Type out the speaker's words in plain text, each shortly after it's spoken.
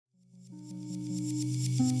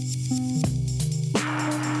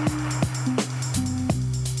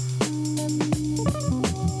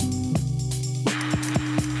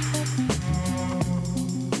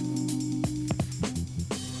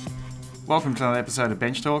Welcome to another episode of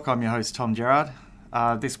Bench Talk. I'm your host, Tom Gerard.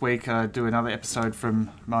 This week I do another episode from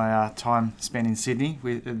my time spent in Sydney.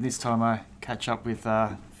 This time I catch up with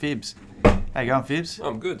Fibs. How you going, Fibs?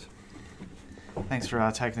 I'm good. Thanks for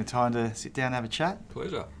taking the time to sit down and have a chat.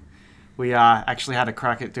 Pleasure. We actually had a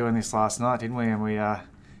crack at doing this last night, didn't we? And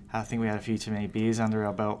I think we had a few too many beers under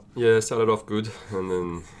our belt. Yeah, started off good, and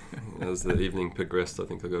then as the evening progressed, I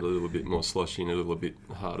think I got a little bit more sloshy and a little bit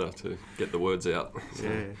harder to get the words out.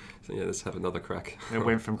 So let's have another crack. It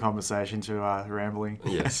went from conversation to rambling.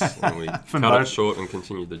 Yes, and we cut it short and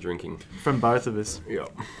continued the drinking. From both of us. Yeah.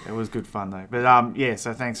 It was good fun though. But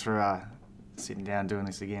so thanks for sitting down doing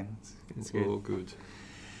this again. It's all good.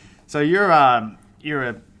 So you're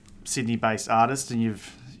a Sydney-based artist, and you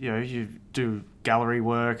do gallery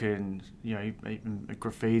work and even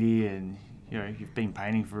graffiti, and you've been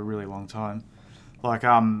painting for a really long time. Like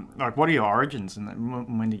what are your origins,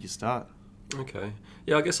 and when did you start? Okay,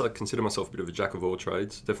 yeah, I guess I consider myself a bit of a jack of all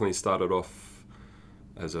trades. Definitely started off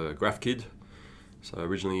as a graph kid. So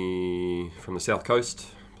originally from the south coast,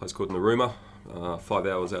 a place called Narooma, 5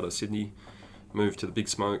 hours out of Sydney. Moved to the Big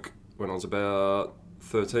Smoke when I was about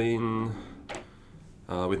 13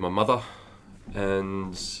 with my mother,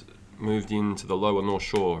 and moved into the lower North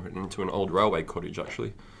Shore and into an old railway cottage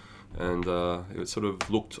actually. And it sort of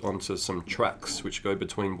looked onto some tracks which go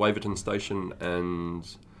between Waverton Station and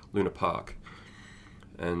Luna Park.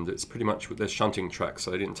 And it's pretty much, they're shunting tracks,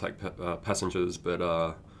 so they didn't take passengers, but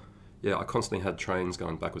I constantly had trains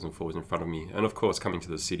going backwards and forwards in front of me. And of course, coming to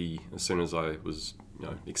the city, as soon as I was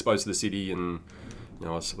exposed to the city, and I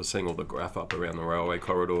was seeing all the graph up around the railway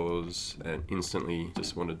corridors, and instantly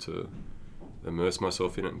just wanted to immerse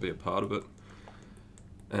myself in it and be a part of it.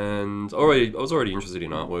 And I was already interested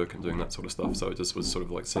in artwork and doing that sort of stuff, so it just was sort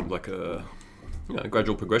of like seemed like a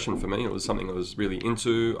gradual progression for me. It was something I was really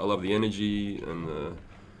into. I love the energy and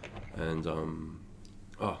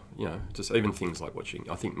just even things like watching.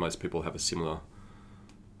 I think most people have a similar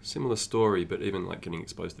story, but even like getting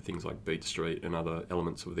exposed to things like Beat Street and other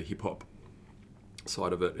elements of the hip hop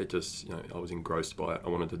side of it, it just I was engrossed by it. I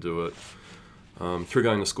wanted to do it. Through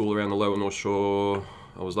going to school around the lower North Shore,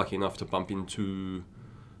 I was lucky enough to bump into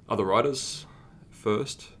other writers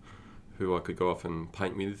first, who I could go off and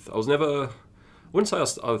paint with. I wouldn't say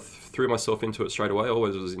I threw myself into it straight away. I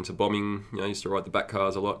always was into bombing. I used to ride the back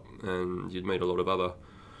cars a lot, and you'd meet a lot of other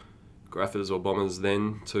graphers or bombers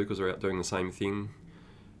then too, because they're out doing the same thing.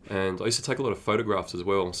 And I used to take a lot of photographs as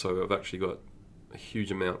well, so I've actually got a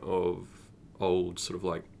huge amount of old sort of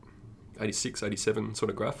like 86, 87 sort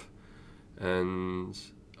of graph. And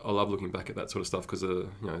I love looking back at that sort of stuff because the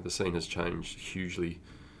scene has changed hugely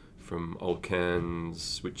from old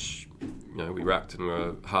cans, which we racked and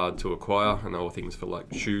were hard to acquire, and they were things for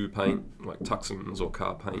like shoe paint, like Tucsons or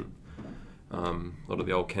car paint. A lot of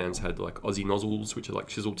the old cans had like Aussie nozzles, which are like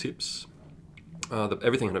chisel tips.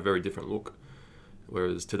 Everything had a very different look,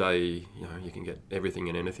 whereas today you can get everything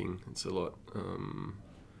and anything. It's a lot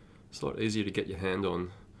easier to get your hand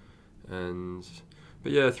on.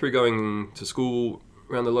 But yeah, through going to school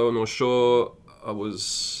around the lower North Shore, I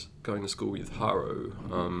was going to school with Haro,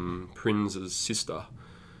 Prinz's sister,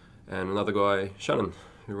 and another guy, Shannon,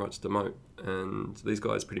 who writes Demote. And these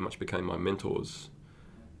guys pretty much became my mentors.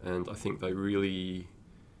 And I think they really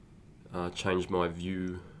changed my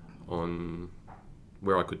view on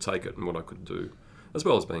where I could take it and what I could do, as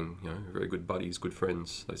well as being very good buddies, good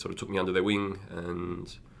friends. They sort of took me under their wing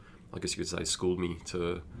and I guess you could say schooled me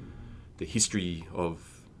to the history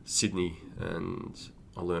of Sydney, and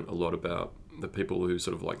I learnt a lot about the people who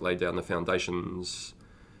sort of like laid down the foundations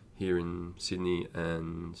here in Sydney,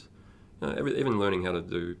 and even learning how to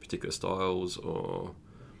do particular styles, or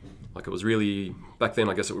like it was really back then.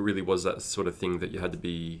 I guess it really was that sort of thing that you had to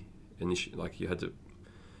be you had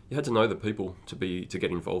to know the people to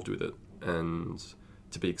get involved with it and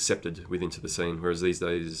to be accepted into the scene. Whereas these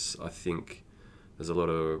days, I think there's a lot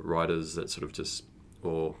of writers that sort of just,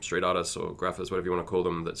 or street artists or graphics, whatever you want to call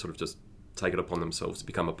them, that sort of just take it upon themselves to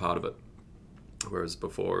become a part of it. Whereas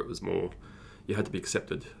before it was more, you had to be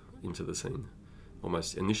accepted into the scene,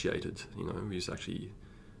 almost initiated. We used to actually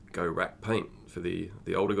go rack paint for the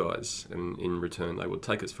older guys, and in return they would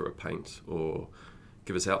take us for a paint or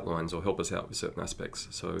give us outlines or help us out with certain aspects.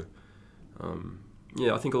 So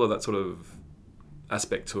I think all of that sort of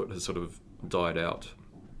aspect to it has sort of died out,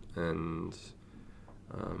 and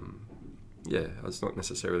it's not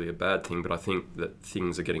necessarily a bad thing, but I think that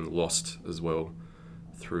things are getting lost as well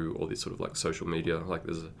through all this sort of like social media. Like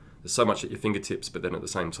there's so much at your fingertips, but then at the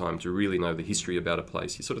same time, to really know the history about a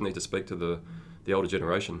place, you sort of need to speak to the older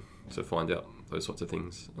generation to find out those sorts of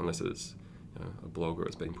things, unless it's a blog or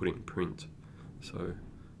it's been put in print. So,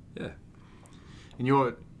 yeah.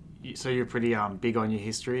 And so you're pretty big on your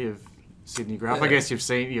history of Sydney Graph. Yeah. I guess you've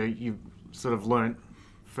seen, you sort of learnt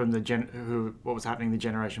from what was happening the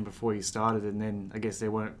generation before you started, and then I guess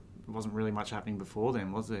wasn't really much happening before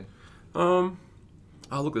then, was there?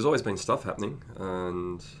 Look, there's always been stuff happening,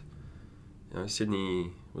 and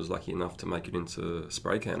Sydney was lucky enough to make it into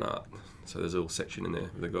spray can art. So there's a little section in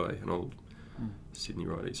there with a guy, an old Sydney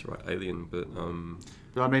writer, he's right, alien, but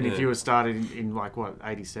I mean, if you were started in like what,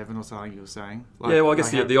 87 or something, you were saying? Like, I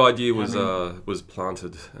guess the idea was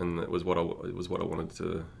planted, and it was what I wanted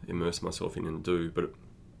to immerse myself in and do. But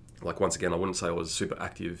like once again, I wouldn't say I was super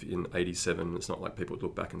active in 87. It's not like people would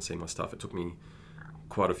look back and see my stuff. It took me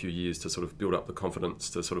quite a few years to sort of build up the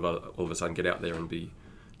confidence to sort of all of a sudden get out there and be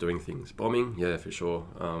doing things. Bombing, yeah, for sure.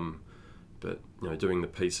 But doing the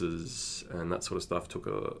pieces and that sort of stuff took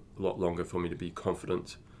a lot longer for me to be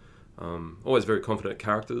confident. Always very confident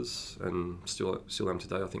characters, and still am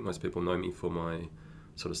today. I think most people know me for my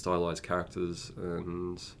sort of stylized characters,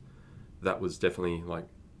 and that was definitely like,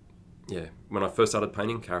 when I first started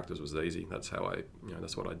painting, characters was easy. That's how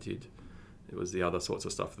that's what I did. It was the other sorts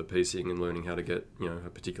of stuff, the piecing and learning how to get a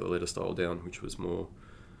particular letter style down, which was more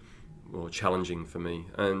challenging for me.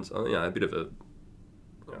 And a bit of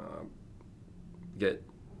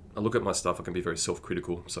I look at my stuff, I can be very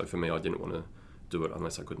self-critical. So for me, I didn't want to do it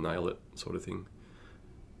unless I could nail it, sort of thing.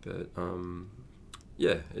 But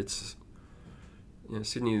it's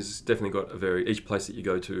Sydney's definitely got each place that you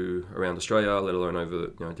go to around Australia, let alone over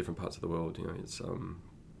different parts of the world. It's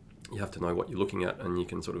you have to know what you're looking at, and you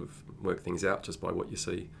can sort of work things out just by what you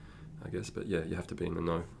see, I guess. But you have to be in the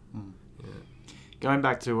know. Yeah. Going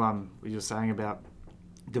back to what you were saying about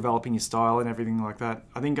developing your style and everything like that,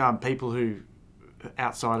 I think people who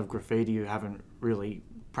outside of graffiti who haven't really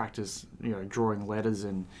practiced drawing letters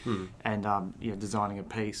and designing a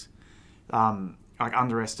piece like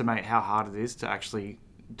underestimate how hard it is to actually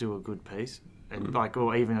do a good piece, and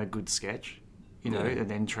or even a good sketch, and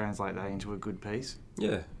then translate that into a good piece.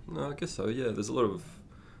 Yeah, no, I guess so. Yeah, there's a lot of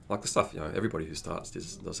like the stuff. Everybody who starts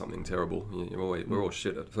does something terrible. We're all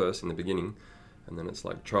shit at first in the beginning, and then it's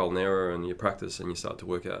like trial and error, and you practice and you start to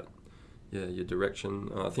work out your direction.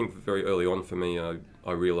 I think very early on for me,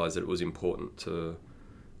 I realised that it was important to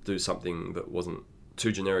do something that wasn't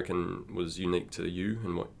too generic and was unique to you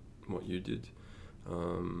and what you did.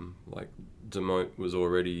 Like Demote was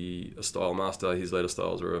already a style master. His letter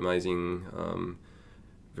styles were amazing.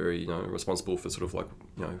 Very responsible for sort of like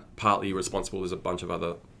partly responsible. There's a bunch of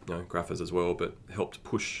other graphers as well, but helped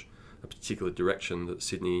push a particular direction that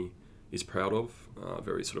Sydney is proud of.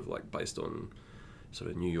 Very sort of like based on sort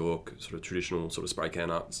of New York sort of traditional sort of spray can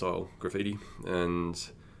art style graffiti. And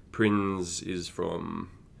Prinz is from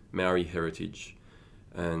Maori heritage,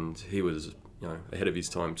 and he was ahead of his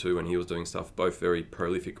time too, and he was doing stuff, both very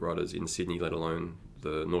prolific writers in Sydney, let alone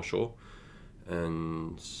the North Shore.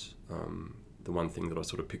 And the one thing that I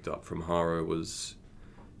sort of picked up from Haro was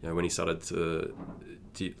when he started to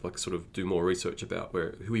do more research about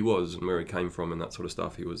who he was and where he came from and that sort of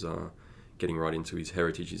stuff, he was getting right into his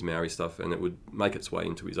heritage, his Maori stuff, and it would make its way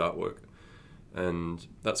into his artwork. And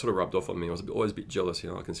that sort of rubbed off on me. I was always a bit jealous.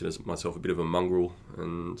 I consider myself a bit of a mongrel,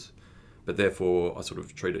 but therefore I sort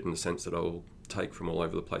of treat it in the sense that I'll take from all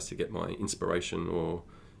over the place to get my inspiration,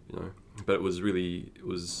 but it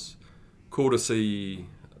was cool to see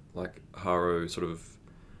like Haro sort of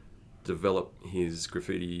develop his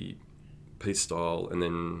graffiti piece style and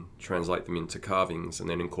then translate them into carvings and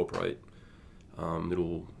then incorporate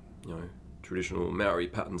little traditional Maori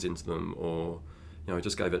patterns into them, or it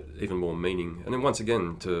just gave it even more meaning. And then once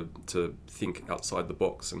again to think outside the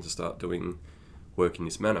box and to start doing work in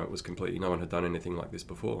this manner. It was completely, no one had done anything like this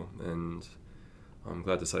before, and I'm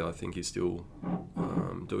glad to say I think he's still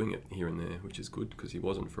doing it here and there, which is good because he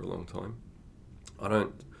wasn't for a long time.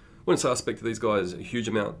 Wouldn't say I speak to these guys a huge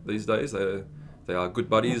amount these days. They are good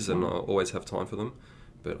buddies and I always have time for them,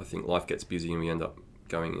 but I think life gets busy and we end up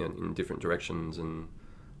going in different directions, and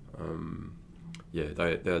they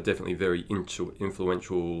are definitely very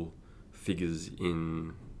influential figures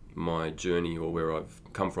in my journey or where I've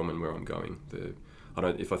come from and where I'm going.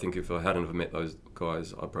 If I hadn't have met those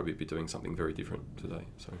guys, I'd probably be doing something very different today.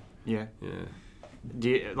 So yeah. Do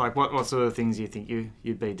you, like what sort of things do you think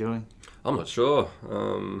you'd be doing? I'm not sure.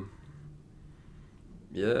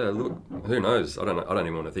 Look, who knows? I don't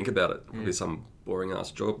even want to think about it. It'll be some boring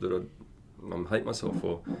ass job that I hate myself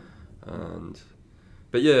for.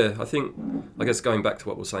 But I guess going back to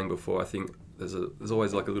what we were saying before, I think there's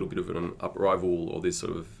always like a little bit of an uprisal, or this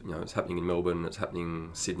sort of, it's happening in Melbourne, it's happening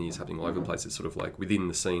in Sydney, it's happening all over the place. It's sort of like within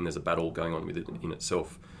the scene there's a battle going on with it in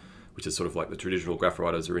itself, which is sort of like the traditional graph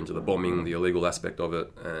writers are into the bombing, the illegal aspect of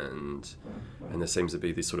it, and there seems to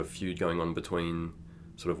be this sort of feud going on between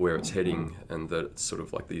sort of where it's heading, and that it's sort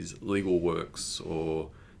of like these legal works or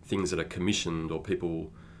things that are commissioned or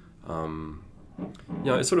people,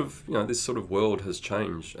 it's sort of, this sort of world has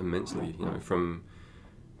changed immensely, from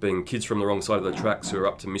being kids from the wrong side of the tracks who are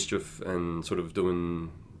up to mischief and sort of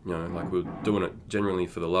doing, like we're doing it generally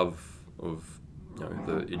for the love of,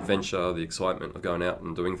 the adventure, the excitement of going out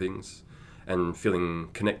and doing things and feeling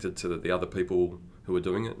connected to the other people who are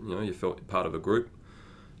doing it. You felt part of a group.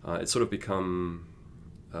 It's sort of become,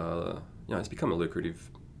 it's become a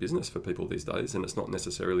lucrative business for people these days, and it's not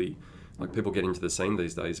necessarily like people get into the scene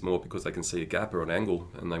these days more because they can see a gap or an angle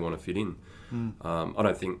and they want to fit in. I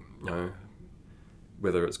don't think,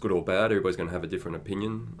 whether it's good or bad, everybody's going to have a different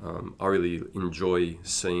opinion. I really enjoy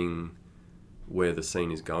seeing where the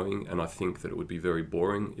scene is going, and I think that it would be very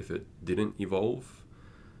boring if it didn't evolve.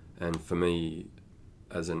 And for me,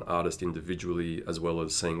 as an artist individually, as well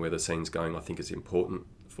as seeing where the scene's going, I think it's important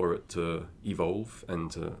for it to evolve and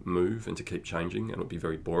to move and to keep changing. And it would be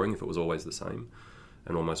very boring if it was always the same,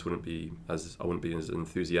 and almost I wouldn't be as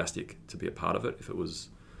enthusiastic to be a part of it if it was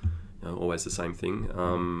always the same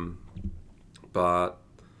thing. But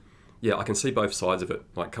yeah, I can see both sides of it.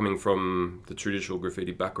 Like coming from the traditional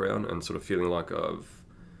graffiti background and sort of feeling like I've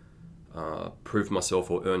proved myself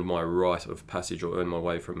or earned my right of passage or earned my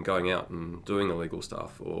way from going out and doing illegal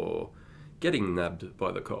stuff or getting nabbed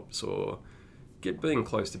by the cops or being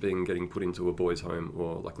close to getting put into a boys' home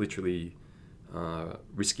or like literally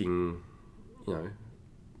risking,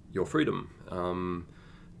 your freedom,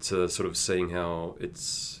 to sort of seeing how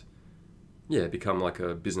it's become like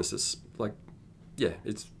a business that's like,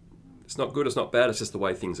 it's not good, it's not bad, it's just the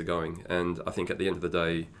way things are going. And I think at the end of the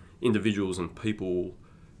day, individuals and people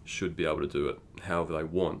should be able to do it however they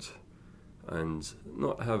want and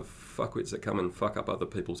not have fuckwits that come and fuck up other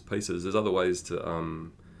people's pieces. There's other ways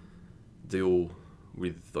to deal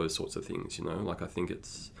with those sorts of things, like I think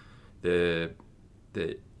they're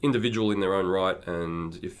individual in their own right,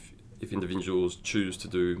 and if individuals choose to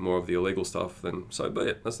do more of the illegal stuff, then so be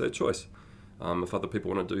it, that's their choice. If other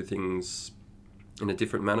people want to do things in a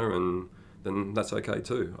different manner, and then that's okay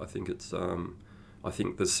too. I think it's I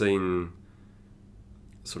think the scene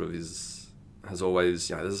sort of has always,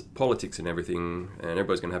 there's politics in everything, and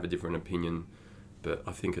everybody's going to have a different opinion, but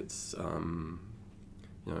I think it's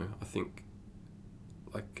I think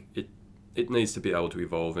like it needs to be able to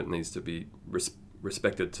evolve. It needs to be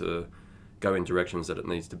respected to go in directions that it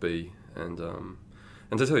needs to be, and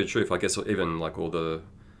to tell you the truth, I guess even like all the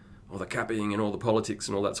capping and all the politics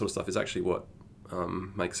and all that sort of stuff is actually what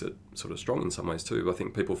makes it sort of strong in some ways too. I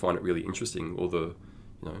think people find it really interesting.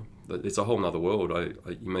 It's a whole nother world.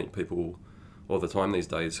 You meet people all the time these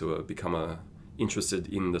days who are become interested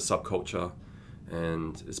in the subculture,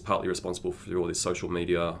 and it's partly responsible for all this social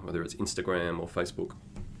media, whether it's Instagram or Facebook.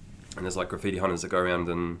 And there's like graffiti hunters that go around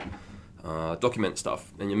and document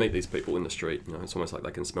stuff, and you meet these people in the street. It's almost like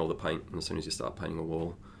they can smell the paint, and as soon as you start painting a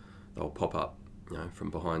wall, they'll pop up from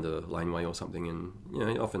behind a laneway or something, and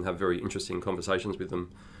you often have very interesting conversations with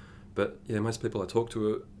them. But most people I talk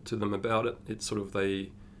to them about it, it's sort of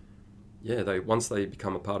they once they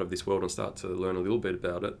become a part of this world and start to learn a little bit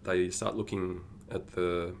about it, they start looking at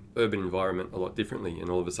the urban environment a lot differently, and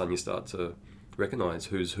all of a sudden you start to recognise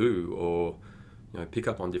who's who, or pick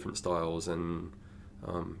up on different styles. And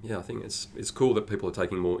I think it's cool that people are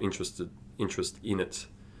taking more interest in it.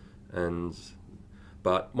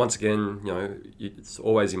 But once again, it's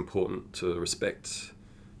always important to respect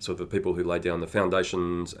sort of the people who laid down the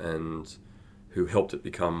foundations and who helped it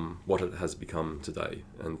become what it has become today.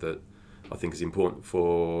 And that I think is important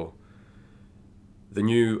for the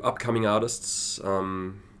new upcoming artists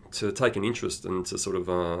to take an interest and to sort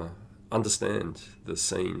of understand the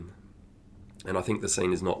scene. And I think the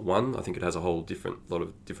scene is not one. I think it has a whole lot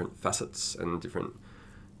of different facets and different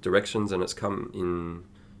directions, and it's come in,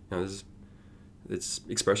 it's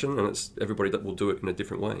expression, and it's everybody that will do it in a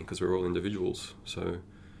different way because we're all individuals. So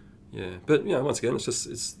but once again,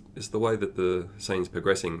 it's the way that the scene's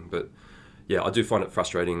progressing. But I do find it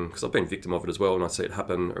frustrating because I've been victim of it as well, and I see it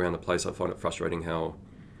happen around the place. I find it frustrating how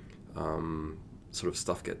sort of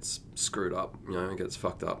stuff gets screwed up, gets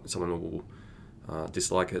fucked up. Someone will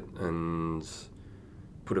dislike it and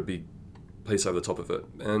put a big piece over the top of it,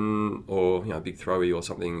 or a big throwy or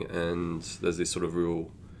something, and there's this sort of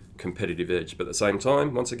real competitive edge. But at the same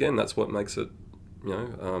time, once again, that's what makes it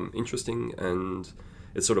interesting, and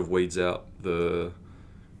it sort of weeds out the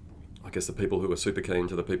people who are super keen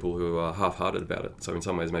to the people who are half-hearted about it. So in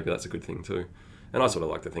some ways, maybe that's a good thing too. And I sort of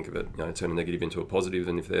like to think of it, turn a negative into a positive,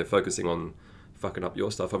 and if they're focusing on fucking up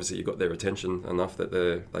your stuff, obviously you got their attention enough that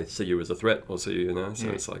they see you as a threat or see you, you know. So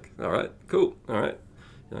it's like, all right, cool, all right.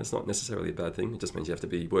 You know, it's not necessarily a bad thing. It just means you have to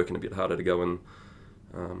be working a bit harder to go and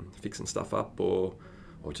fixing stuff up, or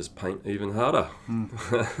just paint even harder.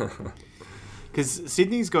 Because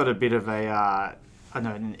Sydney's got a bit of a, I don't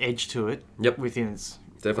know, an edge to it within its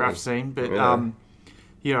craft scene, but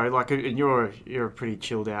you know, like, and you're a pretty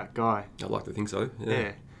chilled out guy. I like to think so.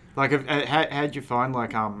 Yeah. Like, how'd you find,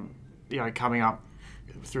 like, you know, coming up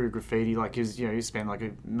through graffiti, like, cause, you know, you spend like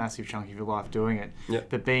a massive chunk of your life doing it,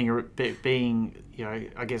 but being you know,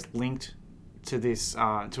 I guess linked to this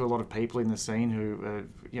to a lot of people in the scene who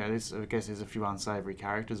you know, I guess there's a few unsavory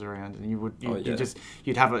characters around, and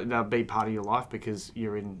you'd have it, they'll be part of your life because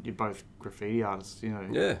you're both graffiti artists, you know.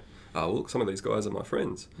 Yeah. Oh, well, some of these guys are my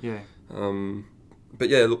friends. Yeah. But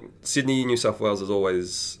yeah, look, Sydney, New South Wales has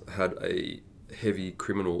always had a heavy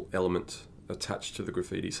criminal element attached to the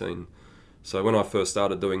graffiti scene. So when I first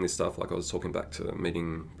started doing this stuff, like I was talking back to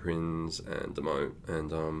meeting Prinz and Demote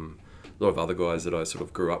and a lot of other guys that I sort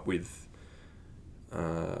of grew up with,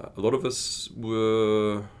 a lot of us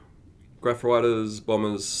were graph writers,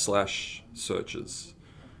 bombers / searchers.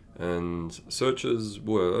 And searchers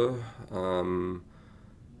were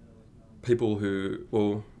people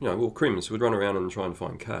who, crims who would run around and try and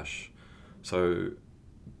find cash. So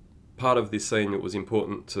part of this scene, it was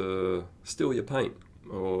important to steal your paint,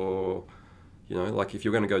 or, you know, like if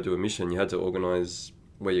you're going to go do a mission, you had to organise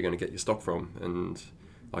where you're going to get your stock from. And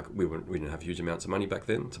like we didn't have huge amounts of money back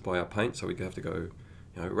then to buy our paint, so we'd have to go,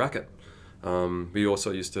 you know, rack it. We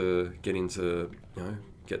also used to get into, you know,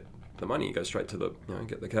 get the money, go straight to the, you know,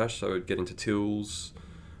 get the cash. So we'd get into tills.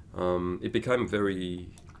 It became a very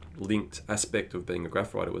linked aspect of being a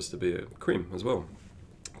graph writer was to be a crim as well.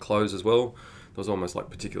 Clothes as well. There was almost like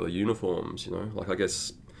particular uniforms, you know, like I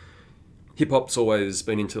guess hip hop's always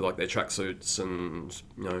been into like their tracksuits and,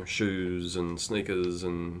 you know, shoes and sneakers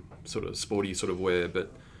and sort of sporty sort of wear,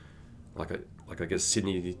 but I guess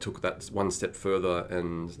Sydney took that one step further,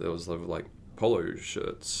 and there was like polo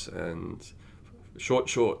shirts and short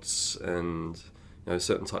shorts and, you know,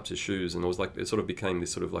 certain types of shoes, and it sort of became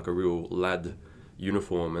this sort of like a real lad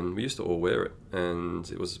uniform, and we used to all wear it, and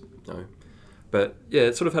it was, you know, but yeah,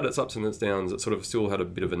 it sort of had its ups and its downs. It sort of still had a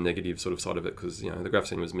bit of a negative sort of side of it because, you know, the graph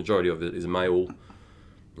scene was, majority of it is male,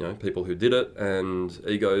 you know, people who did it, and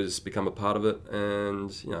egos become a part of it,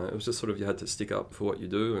 and, you know, it was just sort of, you had to stick up for what you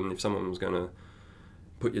do, and if someone was going to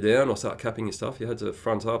put you down or start capping your stuff, you had to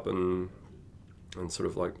front up and sort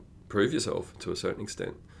of like prove yourself to a certain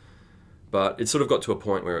extent. But it sort of got to a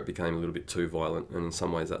point where it became a little bit too violent, and in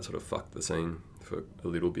some ways that sort of fucked the scene for a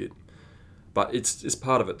little bit. But it's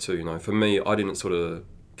part of it too, you know. For me, I didn't sort of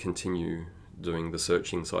continue doing the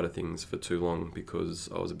searching side of things for too long because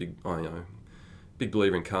I was a big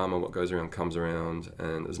believer in karma. What goes around comes around,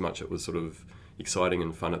 and as much it was sort of exciting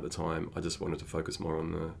and fun at the time, I just wanted to focus more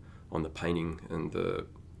on the painting and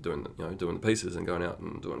doing the pieces and going out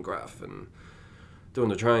and doing graph and doing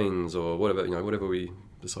the trains or whatever, you know, whatever we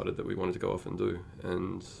decided that we wanted to go off and do.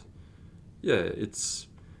 And yeah, it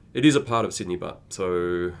is a part of Sydney, but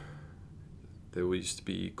so there used to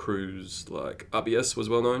be crews like RBS was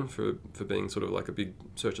well known for being sort of like a big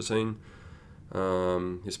searcher scene.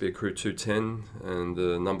 Used to be a crew 210, and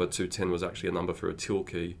the number 210 was actually a number for a till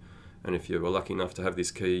key, and if you were lucky enough to have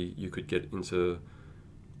this key, you could get into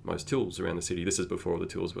most tills around the city. This is before all the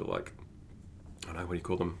tills were like, I don't know, what do you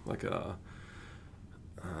call them? Like what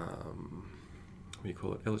do you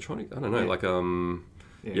call it? Electronic? I don't know. Yeah. Like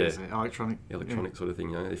electronic sort of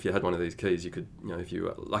thing. You know, if you had one of these keys, you could, you know, if you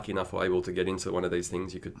were lucky enough or able to get into one of these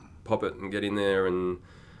things, you could pop it and get in there and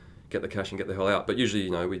get the cash and get the hell out. But usually,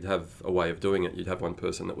 you know, we'd have a way of doing it. You'd have one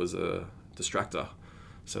person that was a distractor,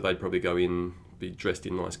 so they'd probably go in, be dressed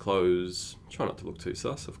in nice clothes, try not to look too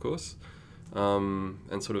sus, of course.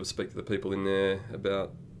 And sort of speak to the people in there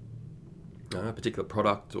about, you know, a particular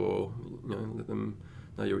product, or, you know, let them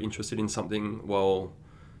know you're interested in something, while,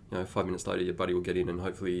 you know, 5 minutes later your buddy will get in and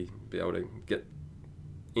hopefully be able to get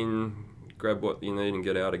in, grab what you need and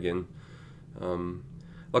get out again.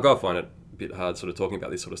 Like, I find it a bit hard sort of talking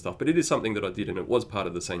about this sort of stuff, but it is something that I did, and it was part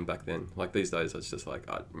of the scene back then. Like these days it's just like,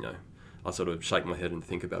 I sort of shake my head and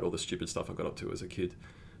think about all the stupid stuff I got up to as a kid.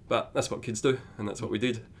 But that's what kids do, and that's what we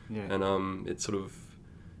did. Yeah. And it sort of,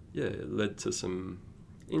 it led to some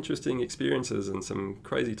interesting experiences and some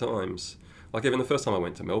crazy times. Like even the first time I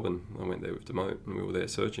went to Melbourne, I went there with Demote, and we were there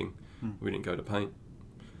searching. We didn't go to paint,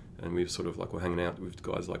 and we sort of like were hanging out with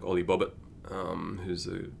guys like Ollie Bobbitt, who's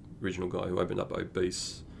the original guy who opened up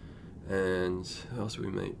Obese. And who else did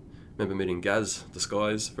we meet? Remember meeting Gaz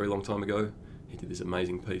Disguise a very long time ago. He did this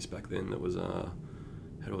amazing piece back then that was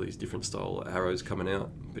had all these different style arrows coming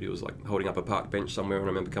out, but he was like holding up a park bench somewhere, and I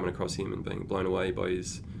remember coming across him and being blown away by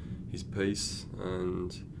his piece.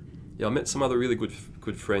 And yeah, I met some other really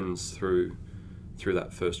good friends through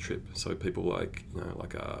that first trip. So people like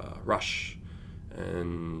Rush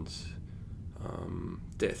and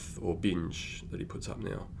Death or Binge that he puts up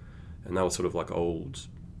now, and they were sort of like old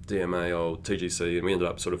DMA, old TGC, and we ended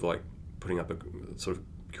up sort of like putting up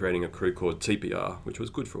creating a crew called TPR, which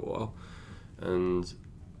was good for a while, and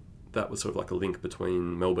that was sort of like a link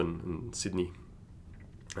between Melbourne and Sydney,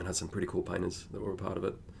 and had some pretty cool painters that were a part of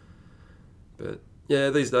it. But yeah,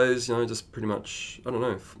 these days, just pretty much, I don't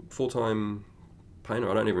know, full-time painter.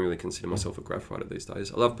 I don't even really consider myself a graph writer these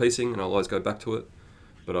days. I love piecing and I'll always go back to it,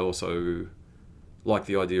 but I also like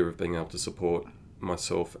the idea of being able to support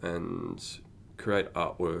myself and create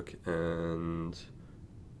artwork and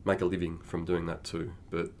make a living from doing that too.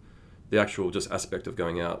 But the actual just aspect of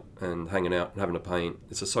going out and hanging out and having a paint,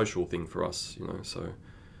 it's a social thing for us, so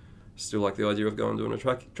still like the idea of going doing a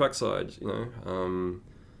trackside,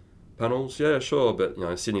 panels, yeah, sure, but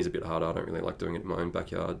Sydney's a bit harder. I don't really like doing it in my own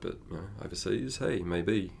backyard, but overseas, hey,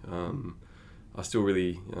 maybe. I still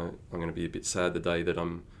really, I'm going to be a bit sad the day that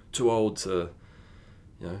I'm too old to,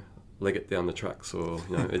 leg it down the tracks, or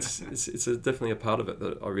it's definitely a part of it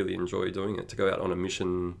that I really enjoy doing it. To go out on a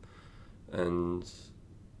mission and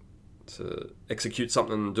to execute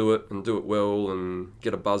something and do it well and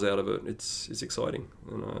get a buzz out of it. It's exciting,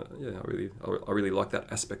 and I really like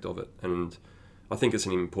that aspect of it, and I think it's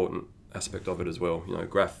an important aspect of it as well.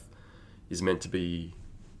 Graph is meant to be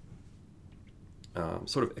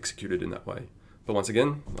sort of executed in that way. But once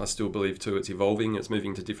again, I still believe too it's evolving, it's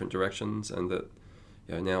moving to different directions, and that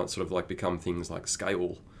now it's sort of like become things like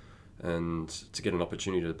scale, and to get an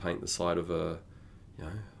opportunity to paint the side of a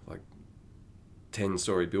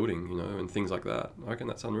 10-story building, and things like that. I reckon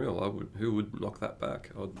that's unreal. Who would knock that back?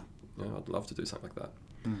 I'd love to do something like that.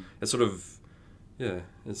 It's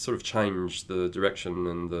sort of changed the direction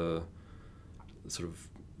and the sort of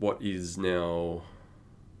what is now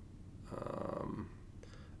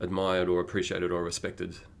admired or appreciated or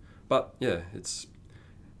respected. But yeah,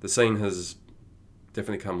 the scene has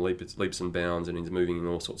definitely come leaps and bounds, and is moving in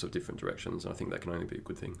all sorts of different directions. And I think that can only be a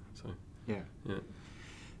good thing. So yeah.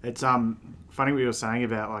 It's funny what you were saying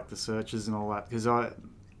about like the searches and all that, because I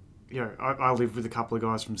lived with a couple of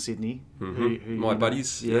guys from Sydney. Mm-hmm. Who my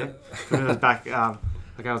buddies. Yeah. I was back. I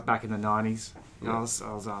was back in the 90s. Yeah. I was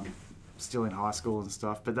still in high school and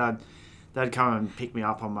stuff, but they'd come and pick me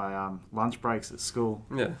up on my lunch breaks at school.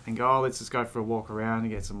 Yeah. And go, let's just go for a walk around and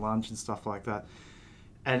get some lunch and stuff like that.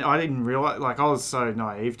 And I didn't realise, like, I was so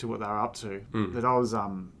naive to what they were up to that I was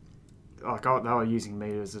they were using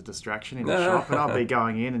me as a distraction in the shop, and I'd be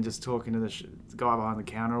going in and just talking to the guy behind the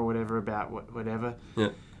counter or whatever about whatever. Yeah.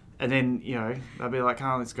 And then, they'd be like,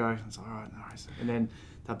 let's go. It's like, all right, no worries. And then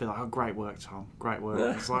they'd be like, oh, great work, Tom. Great work.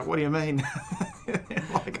 Yeah. It's like, what do you mean?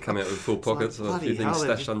 Come out with full pockets and a few things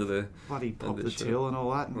stashed under there. Bloody pop the till and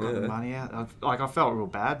all that and got the money out. I felt real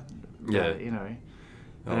bad. Yeah.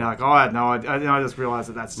 And I had no idea. I just realised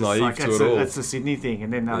that that's just like that's the Sydney thing.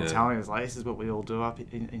 And then they were telling us, like, this is what we all do up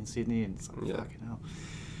in Sydney, and it's like, fucking hell.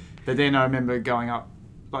 But then I remember going up,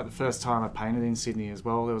 like the first time I painted in Sydney as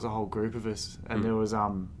well. There was a whole group of us, and there was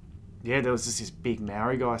there was just this big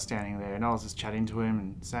Maori guy standing there, and I was just chatting to him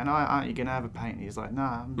and saying, aren't you gonna have a paint? And he's like,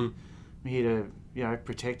 nah, I'm here to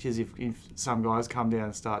protect you if some guys come down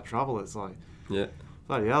and start trouble. It's like,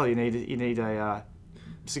 bloody hell, you need a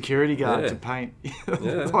security guard to paint,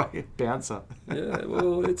 like a bouncer. Yeah,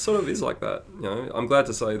 well, it sort of is like that. I'm glad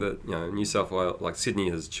to say that New South Wales, like Sydney,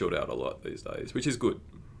 has chilled out a lot these days, which is good.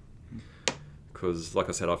 Because, like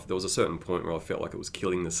I said, there was a certain point where I felt like it was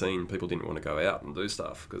killing the scene. People didn't want to go out and do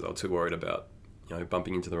stuff because they were too worried about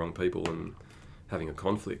bumping into the wrong people and having a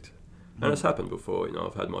conflict. And it's happened before.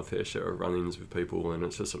 I've had my fair share of run-ins with people, and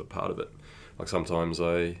it's just sort of part of it. Like sometimes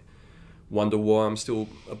I wonder why I'm still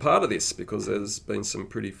a part of this, because there's been some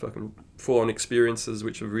pretty fucking full-on experiences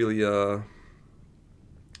which have really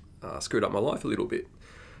screwed up my life a little bit.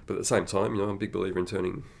 But at the same time, I'm a big believer in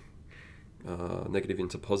turning negative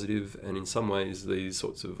into positive, and in some ways these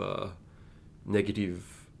sorts of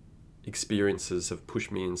negative experiences have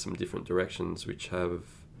pushed me in some different directions which have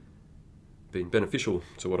been beneficial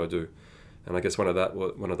to what I do. And I guess one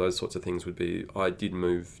of those sorts of things would be, I did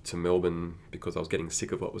move to Melbourne because I was getting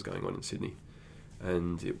sick of what was going on in Sydney,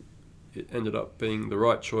 and it ended up being the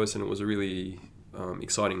right choice, and it was a really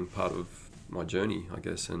exciting part of my journey, I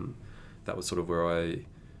guess. And that was sort of where I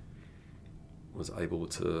was able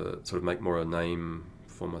to sort of make more a name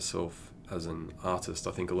for myself as an artist.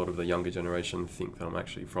 I think a lot of the younger generation think that I'm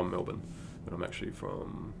actually from Melbourne, but I'm actually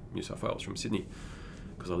from New South Wales, from Sydney.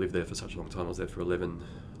 because I lived there for such a long time. I was there for 11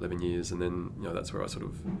 years, and then that's where I sort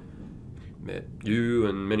of met you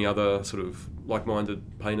and many other sort of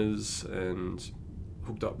like-minded painters, and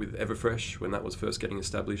hooked up with Everfresh when that was first getting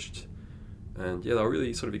established. And yeah, they were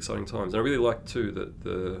really sort of exciting times. And I really liked too that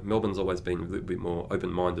the Melbourne's always been a little bit more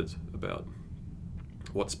open-minded about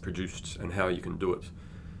what's produced and how you can do it.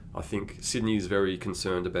 I think Sydney is very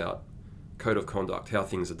concerned about code of conduct, how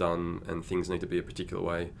things are done, and things need to be a particular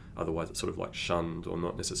way, otherwise it's sort of like shunned or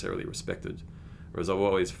not necessarily respected. Whereas I've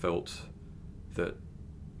always felt that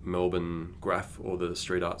Melbourne graph or the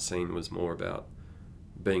street art scene was more about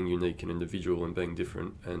being unique and individual and being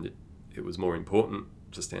different, and it was more important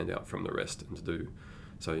to stand out from the rest and to do.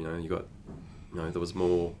 So you got there was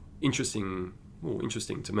more interesting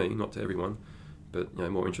to me, not to everyone, but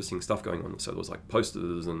more interesting stuff going on. So there was like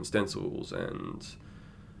posters and stencils and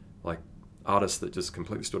like artists that just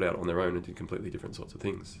completely stood out on their own and did completely different sorts of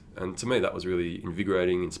things. And to me that was really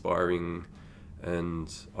invigorating, inspiring,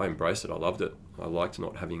 and I embraced it. I loved it. I liked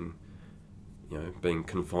not having being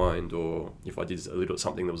confined, or if I did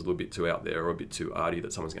something that was a little bit too out there or a bit too arty,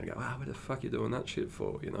 that someone's going to go, "Where the fuck are you doing that shit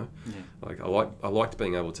for?" Yeah. Like I liked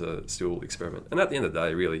being able to still experiment. And at the end of the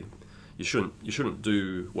day, really, you shouldn't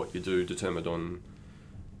do what you do determined on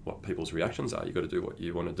what people's reactions are. You got to do what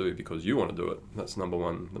you want to do because you want to do it. That's number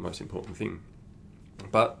one, the most important thing.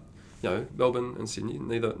 But Melbourne and Sydney,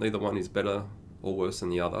 neither one is better or worse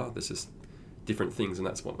than the other. There's just different things, and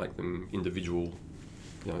that's what make them individual,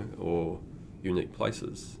 or unique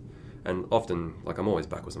places. And often, like, I'm always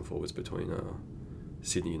backwards and forwards between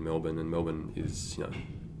Sydney and Melbourne is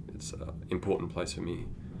it's an important place for me,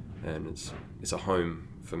 and it's a home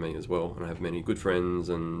for me as well. And I have many good friends,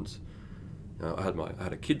 and I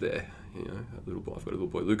had a kid there, a little boy. I've got a little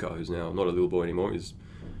boy, Luca, who's now not a little boy anymore. He's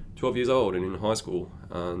 12 years old and in high school,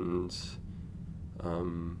 and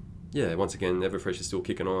once again, Everfresh is still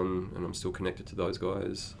kicking on, and I'm still connected to those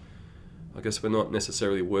guys. I guess we're not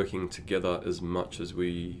necessarily working together as much as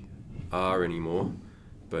we are anymore,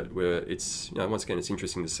 but once again, it's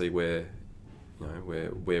interesting to see where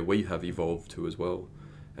we have evolved to as well,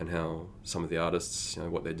 and how some of the artists,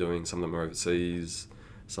 what they're doing. Some of them are overseas,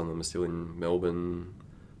 some of them are still in Melbourne,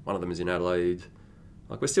 one of them is in Adelaide.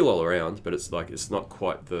 Like, we're still all around, but it's not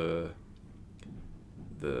quite the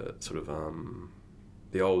sort of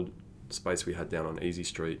the old space we had down on Easy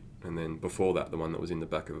Street, and then before that, the one that was in the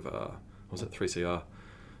back of was it 3CR?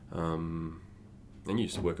 And you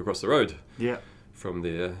used to work across the road. Yeah. From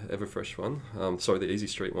the Everfresh one, the Easy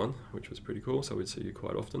Street one, which was pretty cool. So we'd see you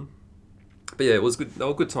quite often. But yeah, it was good. They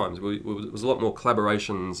were good times. It was a lot more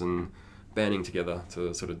collaborations and banding together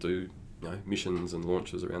to sort of do missions and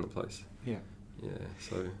launches around the place. Yeah. Yeah.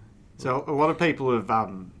 So a lot of people have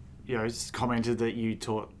commented that you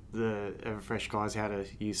taught the Everfresh guys how to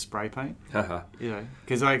use spray paint.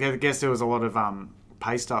 Because I guess there was a lot of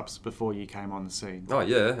paste ups before you came on the scene. Oh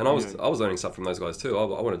yeah, and I was learning stuff from those guys too. I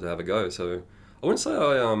wanted to have a go, so I wouldn't say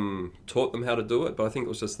I taught them how to do it, but I think it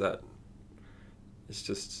was just that it's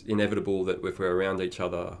just inevitable that if we're around each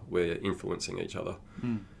other, we're influencing each other.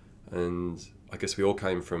 And I guess we all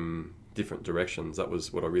came from different directions. That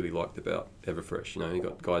was what I really liked about Everfresh. You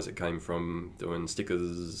got guys that came from doing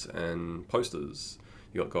stickers and posters.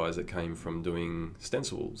 You got guys that came from doing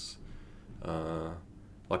stencils.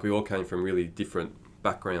 We all came from really different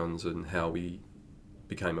backgrounds and how we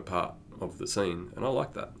became a part of the scene, and I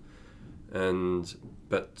like that.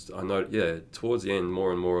 But I know, towards the end,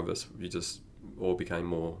 more and more of us, we just all became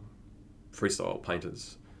more freestyle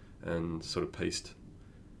painters and sort of pieced.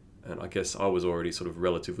 And I guess I was already sort of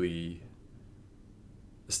relatively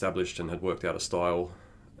established and had worked out a style,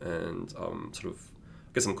 and I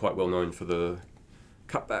guess I'm quite well known for the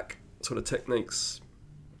cutback sort of techniques,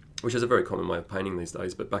 which is a very common way of painting these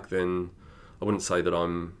days. But back then, I wouldn't say that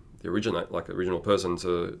I'm the original person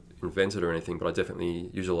to invent it or anything, but I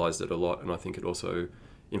definitely utilised it a lot, and I think it also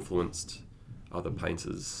influenced other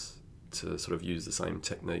painters to sort of use the same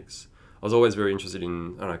techniques. I was always very interested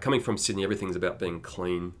in, coming from Sydney, everything's about being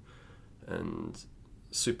clean and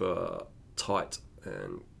super tight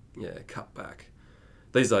and cut back.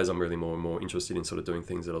 These days I'm really more and more interested in sort of doing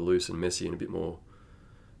things that are loose and messy and a bit more,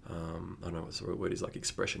 I don't know what the right word is, like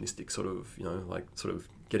expressionistic, sort of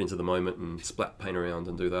get into the moment and splat paint around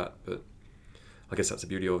and do that. But I guess that's the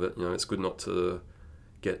beauty of it. It's good not to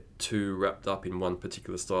get too wrapped up in one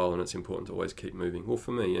particular style, and it's important to always keep moving. Well,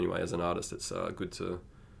 for me anyway, as an artist, it's good to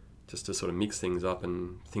sort of mix things up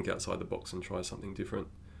and think outside the box and try something different.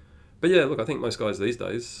 But yeah, look, I think most guys these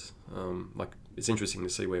days, it's interesting to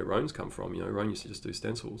see where Roan's come from. Roan used to just do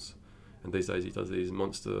stencils, and these days he does these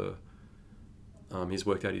monster. He's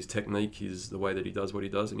worked out his technique, the way that he does what he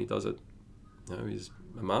does, and he does it he's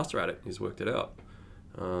a master at it. He's worked it out.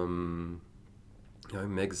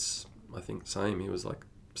 Meg's, I think, same. He was like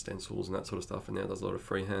stencils and that sort of stuff, and now does a lot of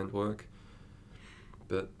freehand work.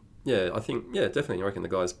 But yeah, I think, definitely, I reckon the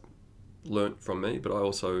guys learnt from me, but I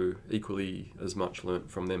also equally as much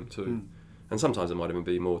learnt from them too. And sometimes it might even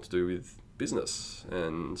be more to do with business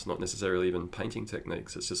and not necessarily even painting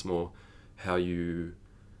techniques. It's just more how you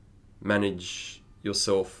manage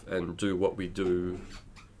yourself and do what we do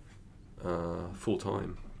full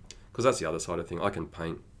time. Because that's the other side of thing. I can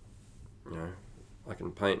paint, I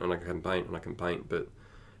can paint and I can paint and I can paint, but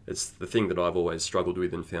it's the thing that I've always struggled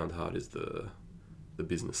with and found hard is the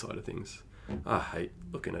business side of things. I hate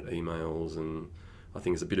looking at emails, and I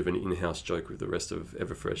think it's a bit of an in-house joke with the rest of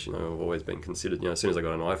Everfresh. I've always been considered, as soon as I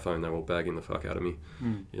got an iPhone, they were all bagging the fuck out of me.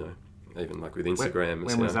 Even like with Instagram.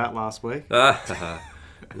 When was that, last week? A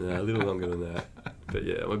little longer than that. But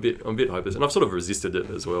yeah, I'm a bit hopeless, and I've sort of resisted it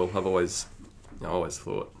as well. I always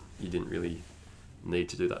thought you didn't really need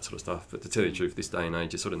to do that sort of stuff. But to tell you the truth, this day and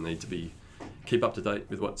age, you sort of need to keep up to date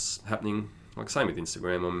with what's happening. Like same with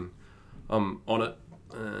Instagram, I'm on it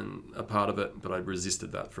and a part of it, but I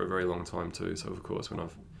resisted that for a very long time too. So of course, when a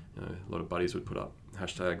lot of buddies would put up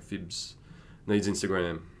 #Fibs needs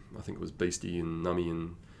Instagram. I think it was Beastie and Nummy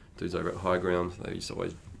and dudes over at High Ground. They used to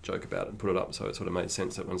always joke about it and put it up. So it sort of made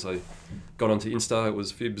sense that once I got onto Insta, it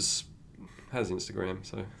was Fibs has Instagram.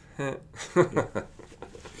 So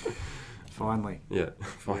finally. Yeah,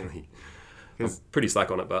 finally. I'm pretty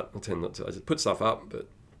slack on it, but I tend not to. I just put stuff up, but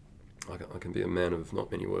I can be a man of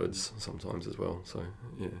not many words sometimes as well. So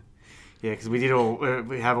yeah. Yeah, because we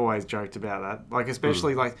have always joked about that. Like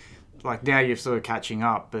especially like now you're sort of catching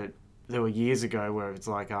up, but there were years ago where it's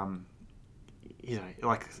like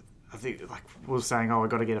like I think like we were saying, I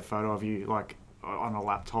got to get a photo of you like on a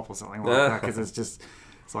laptop or something like that, because it's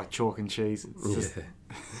like chalk and cheese. It's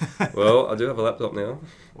Well, I do have a laptop now.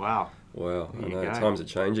 Wow. I know times are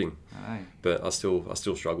changing, I know. but I still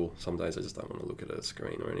struggle. Some days I just don't want to look at a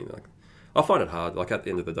screen or anything. Like, I find it hard. Like at the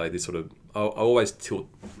end of the day, this sort of I always tilt.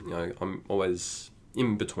 I'm always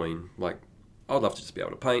in between. Like I'd love to just be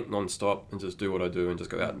able to paint non-stop and just do what I do and just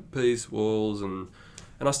go out and piece walls and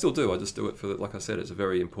I still do. I just do it for like I said, it's a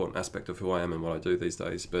very important aspect of who I am and what I do these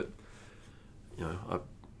days. But I've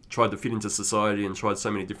tried to fit into society and tried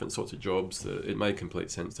so many different sorts of jobs that it made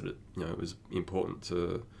complete sense that it was important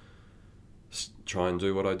to try and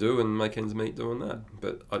do what I do and make ends meet doing that.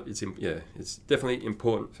 But it's definitely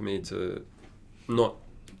important for me to not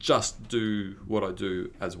just do what I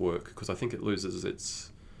do as work, because I think it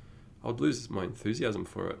loses I would lose my enthusiasm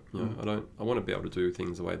for it. I want to be able to do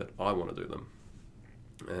things the way that I want to do them.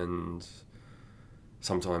 And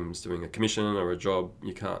sometimes doing a commission or a job,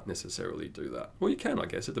 you can't necessarily do that. Well, you can, I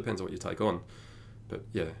guess. It depends on what you take on. But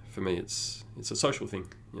yeah, for me, it's a social thing.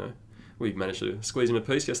 We managed to squeeze in a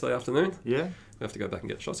piece yesterday afternoon. Yeah. We have to go back and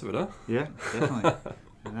get shots of it, huh? Yeah, definitely.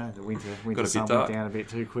 I know, the winter sun went down a bit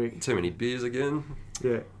too quick. Too many beers again.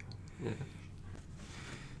 Yeah.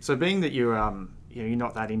 So being that you're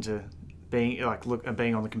not that into being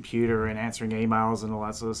on the computer and answering emails and all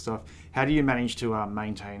that sort of stuff, how do you manage to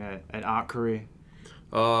maintain an art career?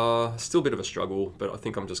 Still a bit of a struggle, but I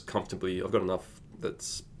think I'm just comfortably. I've got enough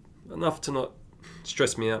to not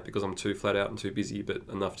stress me out because I'm too flat out and too busy, but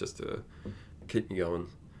enough just to keep me going.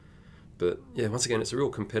 But yeah, once again, it's a real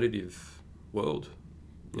competitive world.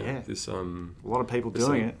 There's a lot of people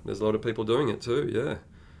doing it. There's a lot of people doing it too. Yeah,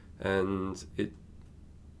 and it,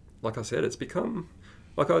 like I said, it's become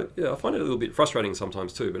I find it a little bit frustrating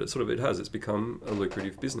sometimes too. But it's become a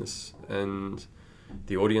lucrative business, and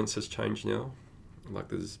the audience has changed now. Like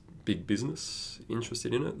there's big business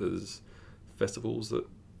interested in it. There's festivals that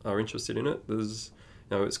are interested in it. There's,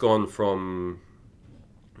 it's gone from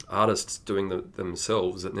artists doing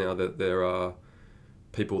themselves that now that there are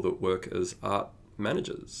people that work as art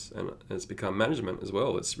managers, and it's become management as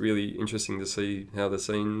well. It's really interesting to see how the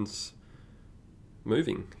scene's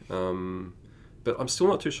moving. But I'm still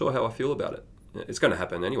not too sure how I feel about it. It's going to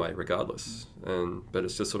happen anyway, regardless. But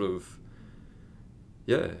it's just sort of,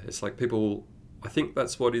 it's like people. I think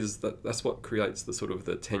that's what creates the sort of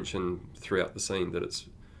the tension throughout the scene, that it's,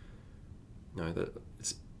 that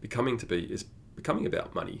it's becoming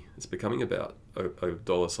about money. It's becoming about a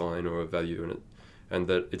dollar sign or a value in it, and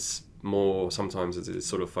that it's more sometimes it's this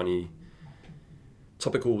sort of funny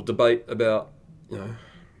topical debate about, I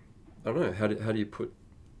don't know, how do you put,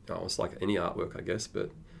 it's like any artwork, I guess, but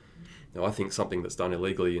I think something that's done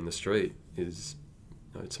illegally in the street is,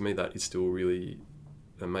 to me, that is still really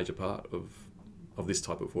a major part of this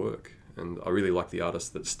type of work. And I really like the artists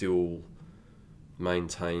that still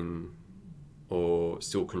maintain or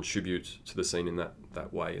still contribute to the scene in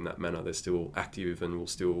that way, in that manner. They're still active and will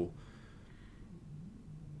still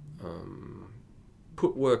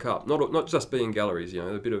put work up. Not just be in galleries,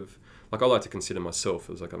 a bit of, like, I like to consider myself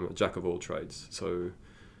as like I'm a jack of all trades. So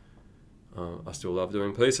I still love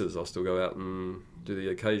doing pieces. I'll still go out and do the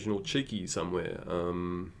occasional cheeky somewhere.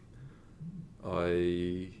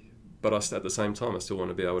 But at the same time, I still want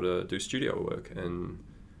to be able to do studio work and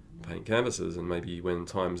paint canvases, and maybe when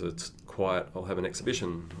times are quiet, I'll have an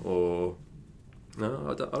exhibition. Or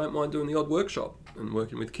I don't mind doing the odd workshop and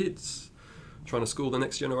working with kids, trying to school the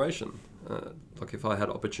next generation. Like, if I had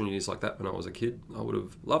opportunities like that when I was a kid, I would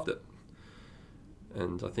have loved it.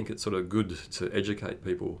 And I think it's sort of good to educate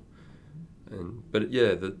people. But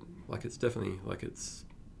it's definitely like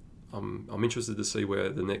I'm interested to see where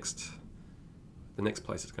the next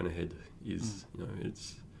place it's going to head is.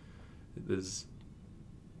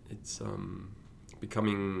 It's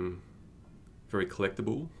becoming very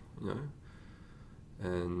collectible,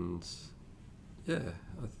 and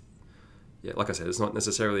like I said, it's not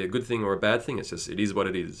necessarily a good thing or a bad thing. It's just, it is what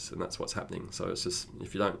it is, and that's what's happening. So it's just,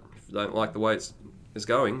 if you don't like the way it's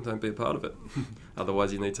going, don't be a part of it.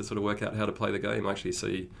 Otherwise, you need to sort of work out how to play the game. I actually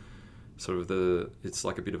see sort of it's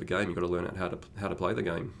like a bit of a game. You've got to learn out how to play the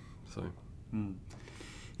game. So.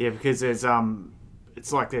 Yeah, because there's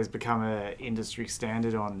it's like there's become an industry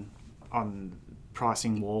standard on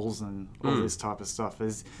pricing walls and all this type of stuff.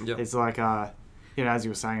 It's like as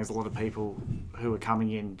you were saying, there's a lot of people who are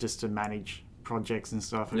coming in just to manage projects and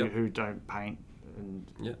stuff who don't paint, and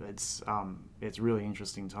it's a really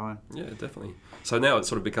interesting time. Yeah, definitely. So now it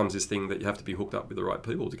sort of becomes this thing that you have to be hooked up with the right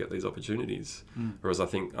people to get these opportunities. Whereas I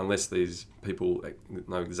think unless these people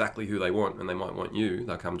know exactly who they want, and they might want you,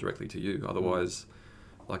 they'll come directly to you. Otherwise,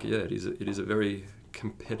 it is a very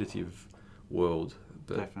competitive world.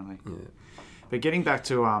 But, definitely. Yeah. But getting back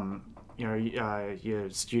to your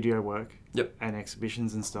studio work and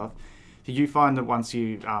exhibitions and stuff, did you find that once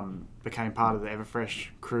you became part of the Everfresh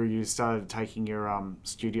crew, you started taking your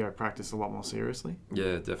studio practice a lot more seriously?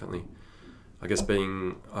 Yeah, definitely. I guess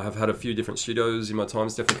I have had a few different studios in my time.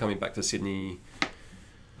 It's definitely coming back to Sydney.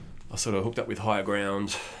 I sort of hooked up with Higher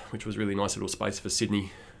Ground, which was a really nice little space for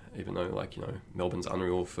Sydney, even though Melbourne's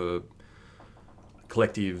unreal for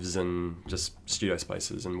collectives and just studio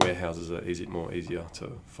spaces, and warehouses are easier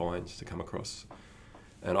to find, to come across.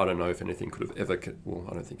 And I don't know if anything could have ever,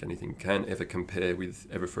 I don't think anything can ever compare with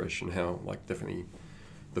Everfresh, and how, definitely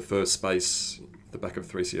the first space, the back of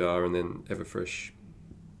 3CR, and then Everfresh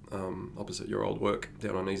opposite your old work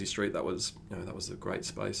down on Easy Street, that was a great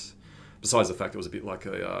space. Besides the fact it was a bit like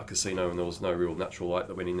a casino, and there was no real natural light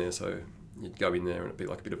that went in there, so you'd go in there and it'd be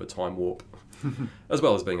like a bit of a time warp. As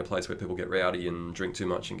well as being a place where people get rowdy and drink too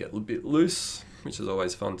much and get a bit loose, which is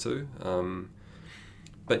always fun too.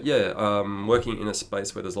 Working in a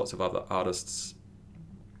space where there's lots of other artists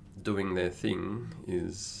doing their thing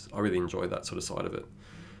I really enjoy that sort of side of it.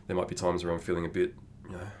 There might be times where I'm feeling a bit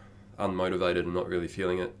unmotivated and not really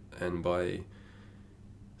feeling it, and by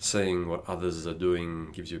seeing what others are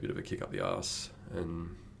doing gives you a bit of a kick up the arse.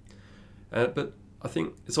 But I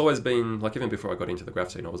think it's always been, even before I got into the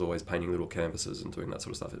graph scene, I was always painting little canvases and doing that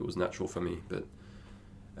sort of stuff. It was natural for me,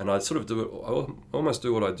 and I sort of do it, I almost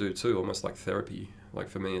do what I do too, almost like therapy. Like,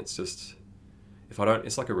 for me, it's just,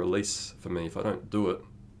 it's like a release for me. If I don't do it,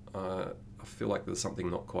 I feel like there's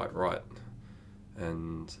something not quite right.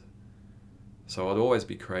 And so I'd always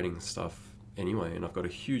be creating stuff anyway, and I've got a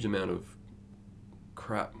huge amount of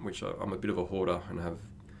crap, which I'm a bit of a hoarder, and have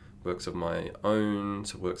works of my own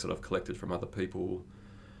to works that I've collected from other people,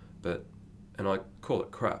 and I call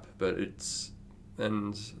it crap,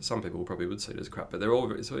 and some people probably would see it as crap, but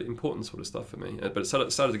it's important sort of stuff for me. But it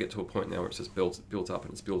started to get to a point now where it's just built up,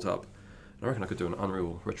 and I reckon I could do an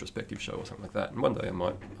Unreal retrospective show or something like that, and one day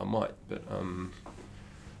I might, but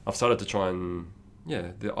I've started to try and,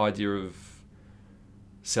 the idea of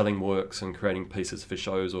selling works and creating pieces for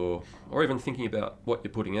shows, or even thinking about what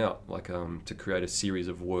you're putting out, to create a series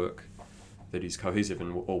of work that is cohesive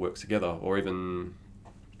and all works together. Or even,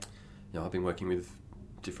 I've been working with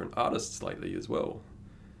different artists lately as well,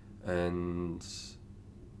 and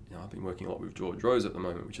I've been working a lot with George Rose at the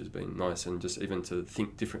moment, which has been nice, and just even to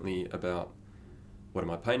think differently about what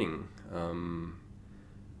am I painting,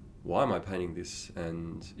 why am I painting this,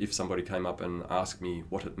 and if somebody came up and asked me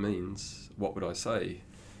what it means, what would I say?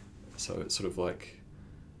 So it's sort of like,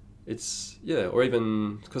 or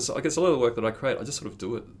even, because I guess a lot of the work that I create, I just sort of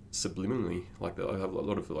do it subliminally. I have a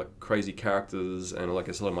lot of crazy characters, and I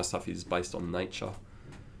guess a lot of my stuff is based on nature,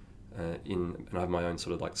 and I have my own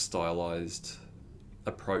sort of stylized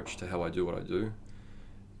approach to how I do what I do.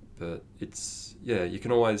 But it's, yeah, you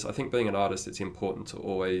can always, I think being an artist, it's important to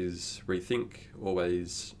always rethink,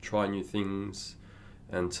 always try new things,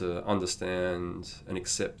 and to understand and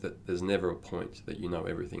accept that there's never a point that you know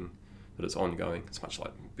everything, that it's ongoing. It's much like,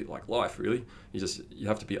 a bit like life, really. You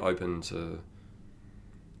have to be open to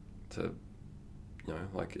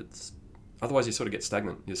like it's, otherwise you sort of get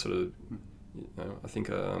stagnant. You sort of, I think,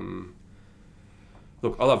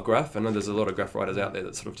 look, I love graph, and there's a lot of graph writers out there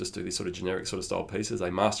that sort of just do these sort of generic sort of style pieces. They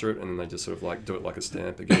master it, and then they just sort of like do it like a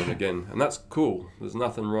stamp again and again. And that's cool. There's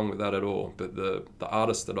nothing wrong with that at all. But the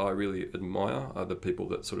artists that I really admire are the people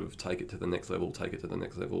that sort of take it to the next level, take it to the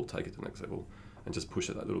next level, take it to the next level, and just push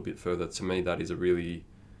it that little bit further. To me, that is a really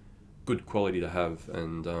good quality to have.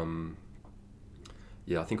 And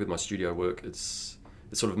I think with my studio work, it's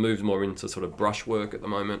sort of moved more into sort of brush work at the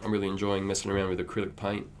moment. I'm really enjoying messing around with acrylic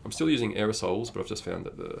paint. I'm still using aerosols, but I've just found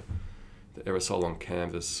that the aerosol on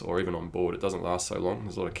canvas or even on board, it doesn't last so long.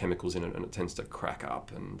 There's a lot of chemicals in it, and it tends to crack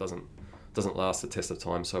up and doesn't last the test of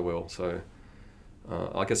time so well. So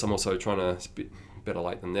I guess I'm also trying to, it's a bit better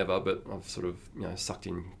late than never, but I've sort of sucked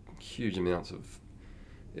in huge amounts of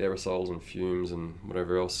aerosols and fumes and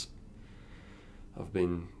whatever else I've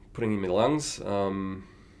been putting in my lungs.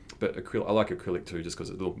 But I like acrylic too, just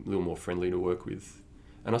because it's a little more friendly to work with,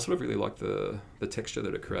 and I sort of really like the texture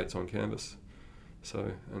that it creates on canvas.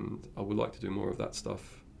 So, and I would like to do more of that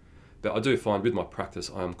stuff. But I do find with my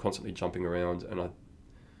practice, I am constantly jumping around, and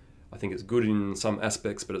I think it's good in some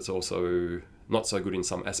aspects, but it's also not so good in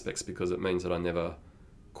some aspects, because it means that I never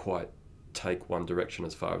quite take one direction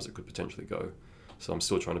as far as it could potentially go. So I'm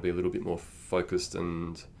still trying to be a little bit more focused,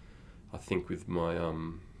 and I think with my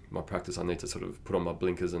my practice, I need to sort of put on my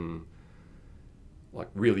blinkers and like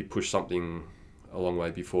really push something a long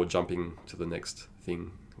way before jumping to the next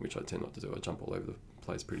thing, which I tend not to do. I jump all over the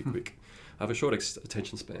place pretty quick. I have a short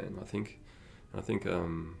attention span, I think. And I think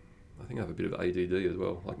I have a bit of ADD as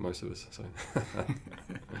well, like most of us. So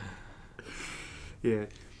yeah.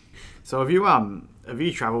 So have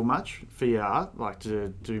you travelled much for your art, like to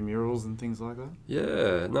do murals and things like that?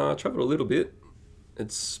 Yeah, no, I travelled a little bit.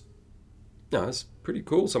 It's pretty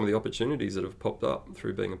cool, some of the opportunities that have popped up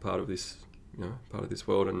through being a part of this, part of this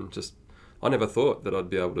world, and just I never thought that I'd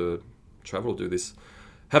be able to travel, do this.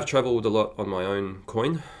 Have travelled a lot on my own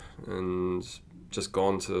coin, and just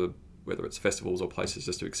gone to whether it's festivals or places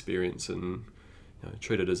just to experience and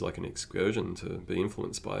treat it as like an excursion, to be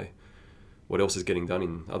influenced by what else is getting done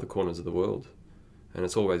in other corners of the world. And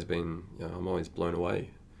it's always been, I'm always blown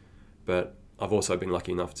away. But I've also been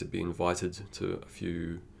lucky enough to be invited to a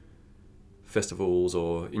few festivals,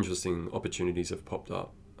 or interesting opportunities have popped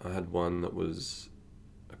up. I had one that was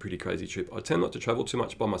a pretty crazy trip. I tend not to travel too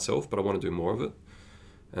much by myself, but I want to do more of it.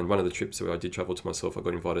 And one of the trips where I did travel to myself, I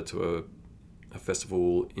got invited to a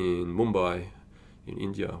festival in Mumbai in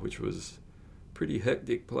India, which was a pretty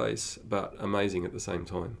hectic place, but amazing at the same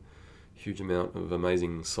time. Huge amount of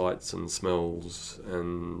amazing sights and smells,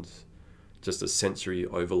 and just a sensory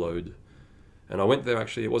overload. And I went there,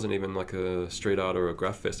 actually, it wasn't even like a street art or a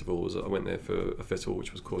graph festival. I went there for a festival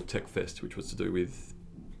which was called Tech Fest, which was to do with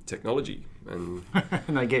technology. And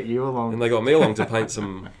and they get you along. And they got me along to paint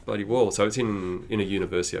some bloody walls. So it's in a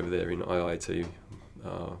university over there in IIT,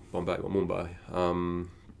 Bombay or Mumbai.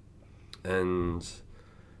 And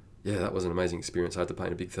yeah, that was an amazing experience. I had to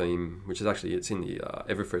paint a big theme, which is actually, it's in the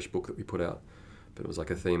Everfresh book that we put out. But it was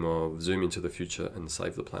like a theme of zoom into the future and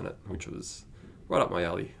save the planet, which was right up my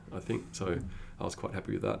alley, I think. So I was quite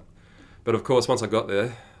happy with that. But of course, once I got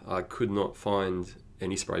there, I could not find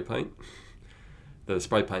any spray paint. The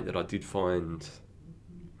spray paint that I did find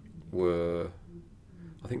were,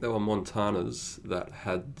 I think they were Montanas that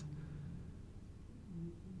had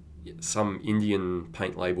some Indian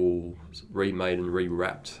paint label remade and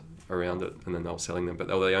rewrapped around it, and then they were selling them. But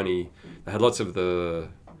they had lots of the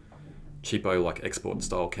cheapo, like export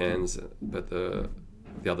style cans, but the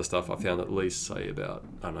other stuff, I found at least, say, about,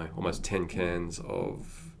 I don't know, almost 10 cans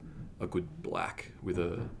of a good black with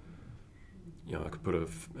I could put a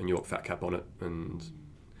New York fat cap on it.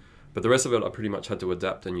 But the rest of it, I pretty much had to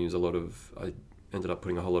adapt and use I ended up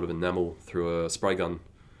putting a whole lot of enamel through a spray gun.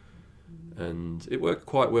 And it worked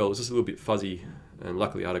quite well. It was just a little bit fuzzy, and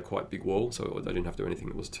luckily I had a quite big wall, so I didn't have to do anything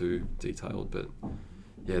that was too detailed. But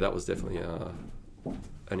yeah, that was definitely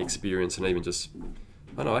an experience, and even just,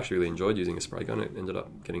 I actually really enjoyed using a spray gun. It ended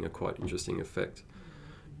up getting a quite interesting effect.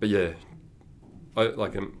 But yeah,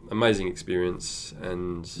 like an amazing experience.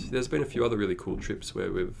 And there's been a few other really cool trips where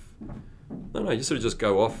you sort of just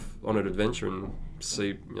go off on an adventure and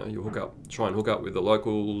see, you try and hook up with the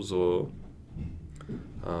locals, or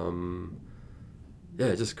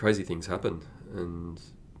just crazy things happen. And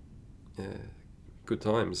yeah, good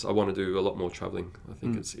times. I want to do a lot more traveling. I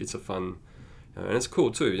think it's a fun, and it's cool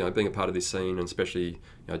too. Being a part of this scene, and especially,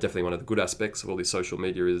 definitely one of the good aspects of all this social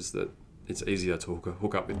media is that it's easier to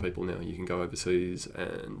hook up with people now. You can go overseas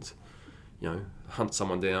and, hunt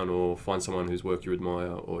someone down or find someone whose work you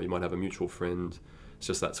admire, or you might have a mutual friend. It's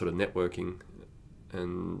just that sort of networking,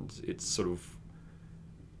 and it's sort of,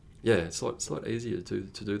 it's a lot easier to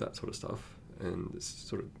do that sort of stuff, and it's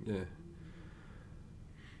sort of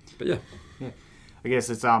But yeah, I guess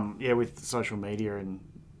it's with social media and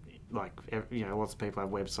like lots of people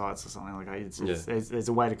have websites or something like that. There's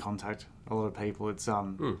a way to contact a lot of people. It's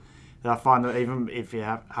I find that even if you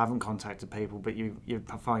haven't contacted people, but you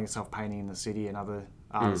find yourself painting in the city and other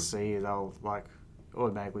artists see you, they'll like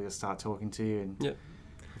automatically just start talking to you, and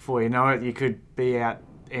before you know it, you could be out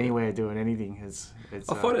anywhere doing anything.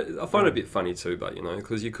 I find it a bit funny too, but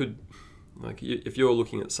because you could, if you're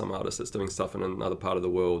looking at some artist that's doing stuff in another part of the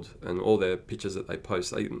world, and all their pictures that they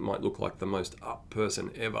post, they might look like the most up person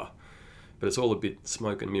ever, but it's all a bit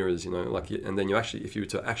smoke and mirrors, and then if you were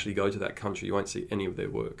to actually go to that country, you won't see any of their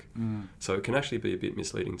work. So it can actually be a bit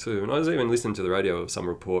misleading too. And I was even listening to the radio of some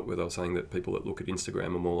report where they were saying that people that look at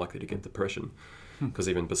Instagram are more likely to get depression, because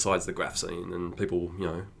even besides the graph scene and people,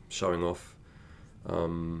 showing off,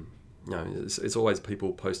 it's always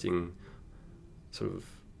people posting sort of,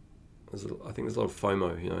 I think there's a lot of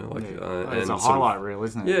FOMO, it's a highlight reel,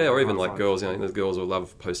 isn't it? Yeah, or even like girls, there's girls who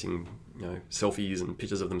love posting, selfies and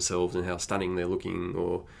pictures of themselves and how stunning they're looking,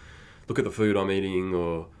 or look at the food I'm eating,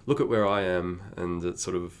 or look at where I am, and it's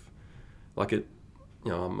sort of like it,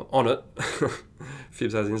 I'm on it.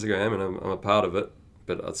 Phibbs has Instagram and I'm a part of it,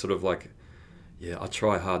 but it's sort of like, I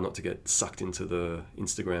try hard not to get sucked into the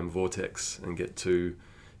Instagram vortex and get too,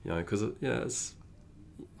 because it's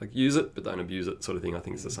like use it but don't abuse it sort of thing. I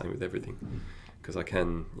think it's the same with everything, because you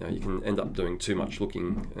can end up doing too much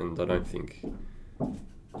looking, and I don't think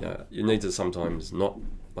you need to sometimes not,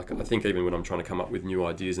 like, I think even when I'm trying to come up with new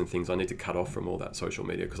ideas and things, I need to cut off from all that social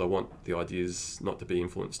media, because I want the ideas not to be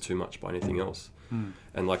influenced too much by anything else.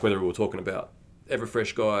 And like whether we were talking about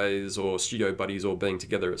Everfresh guys or studio buddies all being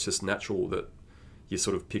together, it's just natural that you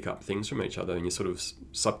sort of pick up things from each other, and you sort of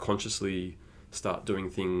subconsciously start doing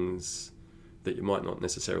things that you might not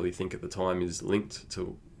necessarily think at the time is linked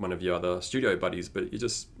to one of your other studio buddies, but it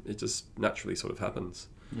just naturally sort of happens.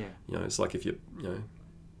 It's like if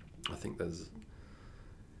I think there's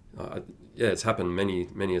it's happened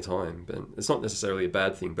many a time, but it's not necessarily a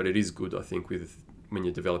bad thing, but it is good, I think, when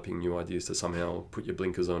you're developing new ideas, to somehow put your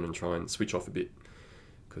blinkers on and try and switch off a bit,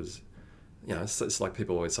 because it's like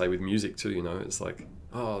people always say with music too, it's like,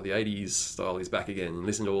 oh, the 80s style is back again, and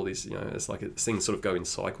listen to all this, it's like things sort of go in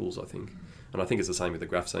cycles, I think. And I think it's the same with the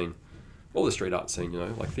graph scene, or the street art scene,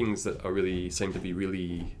 like things that are seem to be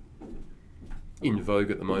really in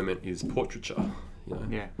vogue at the moment is portraiture,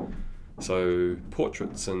 So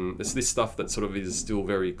portraits, and it's this stuff that sort of is still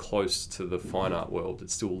very close to the fine art world.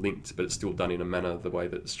 It's still linked, but it's still done in a manner the way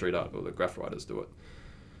that street art or the graph writers do it.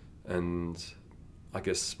 And I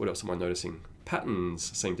guess, what else am I noticing?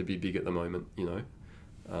 Patterns seem to be big at the moment,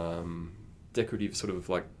 decorative sort of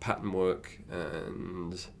like pattern work,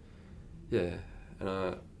 and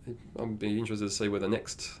I'll be interested to see where the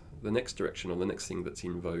next direction or the next thing that's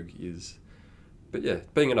in vogue is.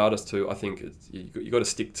 But being an artist too, I think you got to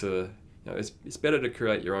stick to, it's better to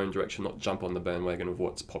create your own direction, not jump on the bandwagon of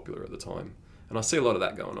what's popular at the time. And I see a lot of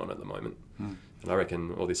that going on at the moment. And I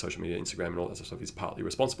reckon all this social media, Instagram and all that sort of stuff is partly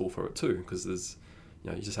responsible for it too, because there's,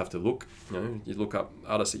 you just have to look, you look up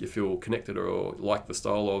artists that you feel connected or like the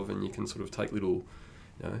style of, and you can sort of take little,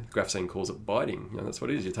 graph scene calls it biting. That's what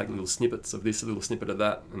it is. You take little snippets of this, a little snippet of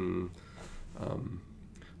that, and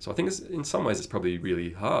so I think in some ways it's probably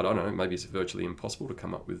really hard. I don't know. Maybe it's virtually impossible to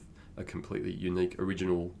come up with a completely unique,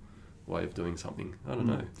 original way of doing something. I don't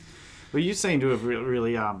know. Well, you seem to have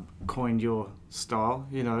really coined your style.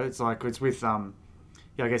 It's like it's with I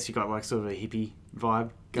guess you got like sort of a hippie vibe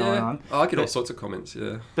going on. I get all sorts of comments.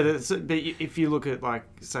 Yeah. But if you look at like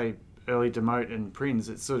say early Demote and Prinz,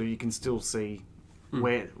 it's sort of, you can still see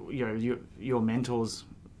where your mentors'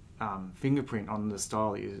 fingerprint on the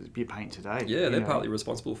style you paint today. Yeah, they're partly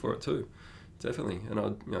responsible for it too, definitely. And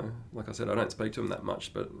I, like I said, I don't speak to them that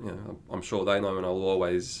much, but I'm sure they know, and I'll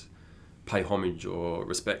always pay homage or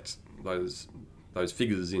respect those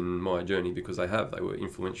figures in my journey, because they were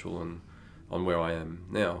influential on where I am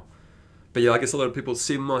now. But I guess a lot of people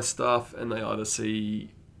see my stuff and they either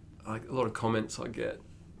see, like, a lot of comments I get,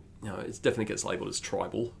 it definitely gets labelled as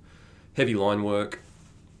tribal, heavy line work,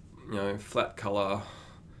 flat colour,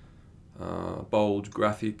 bold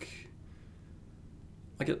graphic.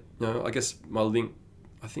 I get, I guess my link,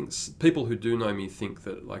 I think people who do know me think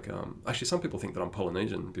that, like, actually some people think that I'm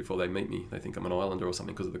Polynesian before they meet me. They think I'm an islander or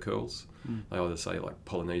something because of the curls. They either say like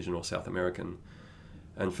Polynesian or South American.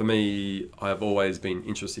 And for me, I've always been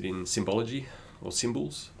interested in symbology or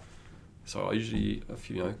symbols. So I usually, a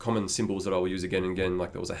few common symbols that I will use again and again,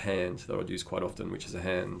 like there was a hand that I'd use quite often, which is a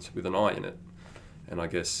hand with an eye in it. And I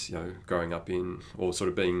guess, growing up in, or sort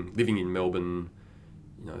of living in Melbourne,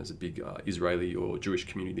 there's a big Israeli or Jewish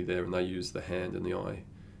community there, and they use the hand and the eye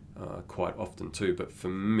quite often too. But for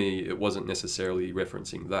me, it wasn't necessarily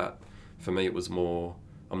referencing that. For me, it was more,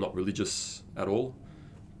 I'm not religious at all,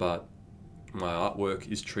 but my artwork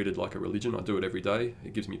is treated like a religion. I do it every day.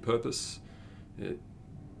 It gives me purpose. It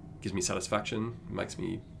gives me satisfaction. It makes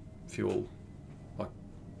me feel like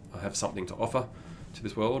I have something to offer to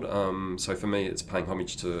this world. So for me, it's paying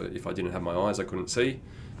homage to, if I didn't have my eyes, I couldn't see.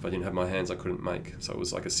 If I didn't have my hands, I couldn't make. So it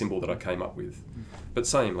was like a symbol that I came up with. But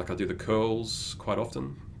same, like I do the curls quite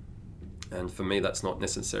often. And for me, that's not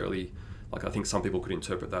necessarily, like I think some people could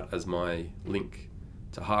interpret that as my link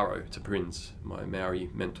to Haro, to Prinz, my Maori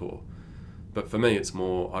mentor. But for me, it's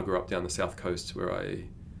more, I grew up down the south coast where I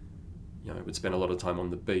would spend a lot of time on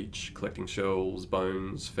the beach collecting shells,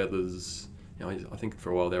 bones, feathers. I think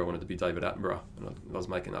for a while there I wanted to be David Attenborough, and I was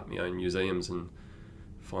making up my own museums and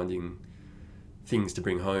finding things to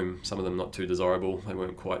bring home, some of them not too desirable. They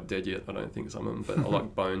weren't quite dead yet, I don't think, some of them, but I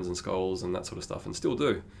like bones and skulls and that sort of stuff, and still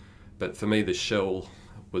do. But for me, the shell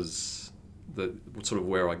was the sort of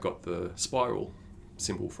where I got the spiral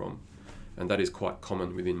symbol from, and that is quite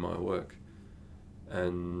common within my work.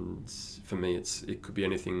 And for me, it could be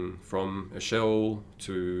anything from a shell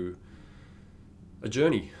to a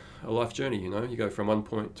journey, a life journey. You go from one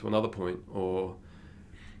point to another point,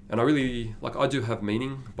 and I really, like, I do have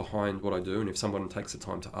meaning behind what I do, and if someone takes the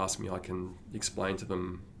time to ask me, I can explain to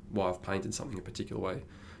them why I've painted something a particular way.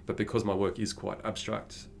 But because my work is quite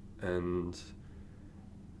abstract and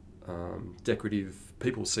decorative,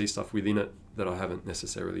 people see stuff within it that I haven't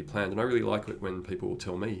necessarily planned, and I really like it when people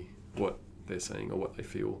tell me what they're seeing or what they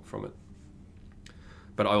feel from it.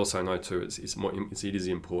 But I also know too, it is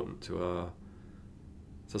important to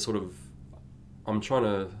sort of, I'm trying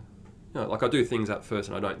to, like I do things at first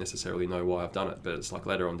and I don't necessarily know why I've done it, but it's like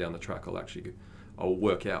later on down the track I'll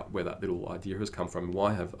work out where that little idea has come from and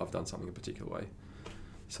why I've done something a particular way.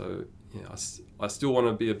 So I still want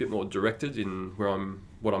to be a bit more directed in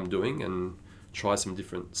what I'm doing and try some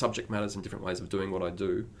different subject matters and different ways of doing what I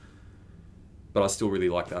do. But I still really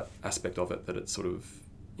like that aspect of it, that it's sort of,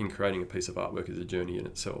 in creating a piece of artwork, is a journey in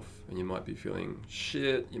itself. And you might be feeling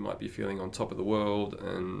shit, you might be feeling on top of the world,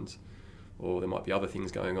 or there might be other things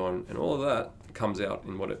going on, and all of that comes out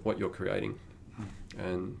in what you're creating.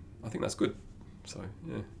 And I think that's good. So,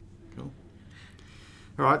 yeah. Cool.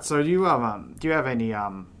 All right, so do you have any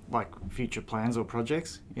future plans or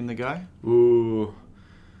projects in the go? Ooh.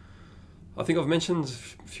 I think I've mentioned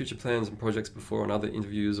future plans and projects before in other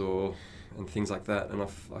interviews and things like that, and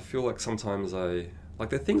I feel like sometimes there are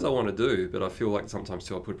things I want to do, but I feel like sometimes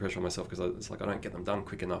too I put pressure on myself because it's like I don't get them done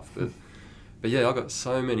quick enough. But yeah, I've got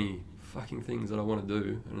so many fucking things that I want to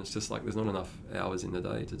do, and it's just like there's not enough hours in the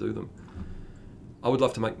day to do them. I would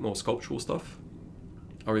love to make more sculptural stuff.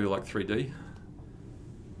 I really like 3D.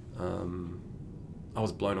 I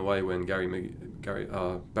was blown away when Barry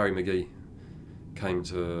McGee came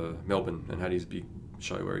to Melbourne and had his big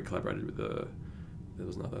show where he collaborated with there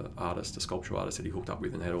was another artist, a sculptural artist that he hooked up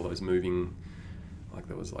with, and had all those moving, like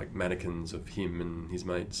there was like mannequins of him and his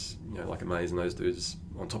mates, like a maze, and those dudes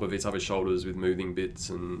on top of each other's shoulders with moving bits.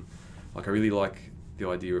 And like I really like the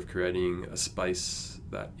idea of creating a space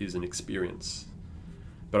that is an experience.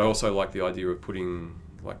 But I also like the idea of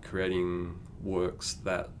creating works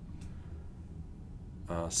that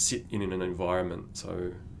sit in an environment.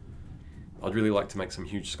 So I'd really like to make some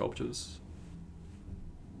huge sculptures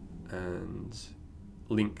and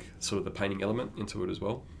link sort of the painting element into it as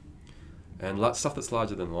well, and stuff that's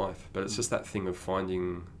larger than life. But it's just that thing of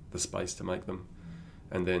finding the space to make them,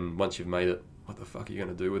 and then once you've made it, what the fuck are you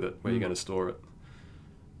going to do with it? Where are you going to store it?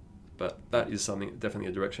 But that is definitely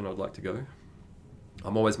a direction I'd like to go.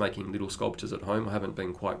 I'm always making little sculptures at home. I haven't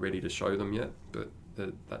been quite ready to show them yet, but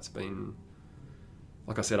that's been,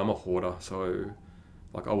 like I said, I'm a hoarder, so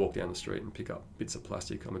like I walk down the street and pick up bits of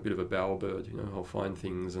plastic. I'm a bit of a bowerbird, I'll find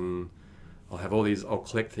things and I'll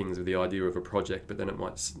collect things with the idea of a project, but then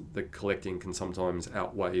the collecting can sometimes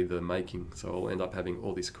outweigh the making. So I'll end up having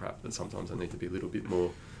all this crap that sometimes I need to be a little bit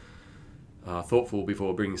more thoughtful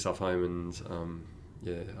before bringing stuff home, and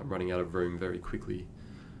I'm running out of room very quickly.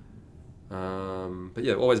 But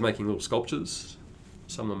yeah, always making little sculptures.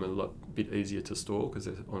 Some of them are a bit easier to store because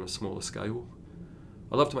they're on a smaller scale.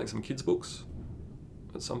 I love to make some kids' books.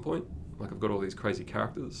 at some point. Like I've got all these crazy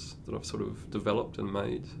characters that I've sort of developed and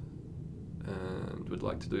made, and would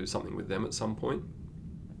like to do something with them at some point.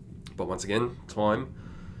 But once again, time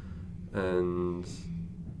and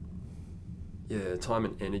time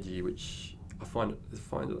and energy, which I find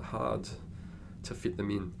it hard to fit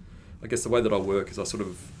them in. I guess the way that I work is I sort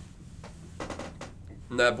of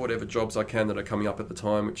nab whatever jobs I can that are coming up at the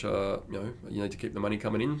time, which are, you need to keep the money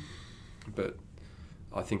coming in. But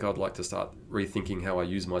I think I'd like to start rethinking how I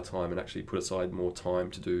use my time and actually put aside more time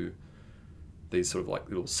to do these sort of like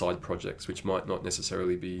little side projects, which might not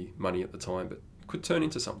necessarily be money at the time, but could turn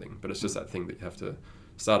into something. But it's just that thing that you have to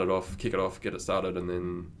start it off, kick it off, get it started, and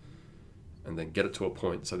then get it to a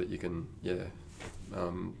point so that you can,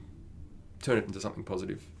 turn it into something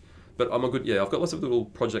positive. But I've got lots of little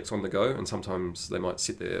projects on the go, and sometimes they might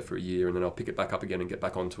sit there for a year, and then I'll pick it back up again and get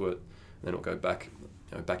back onto it, and then it'll go back,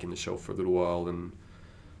 back in the shelf for a little while. And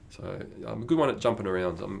so I'm a good one at jumping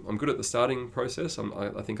around. I'm good at the starting process.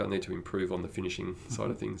 I think I need to improve on the finishing side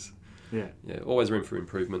of things. Yeah, always room for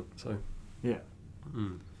improvement. So yeah.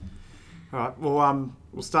 All right. Well,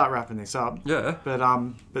 we'll start wrapping this up. Yeah.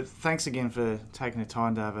 But thanks again for taking the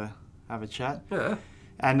time to have a chat. Yeah.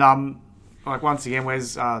 And once again,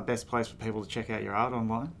 where's the best place for people to check out your art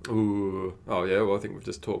online? Oh yeah. Well, I think we've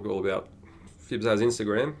just talked all about Fibs has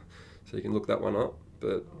Instagram, so you can look that one up.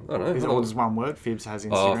 But I don't know. Is it all just one word? Fibs has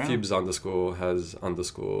Instagram. Fibs _has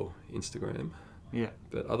Instagram. Yeah.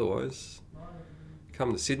 But otherwise,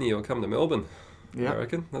 come to Sydney or come to Melbourne. Yeah. I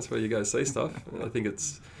reckon that's where you go see stuff. I think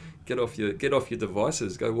it's get off your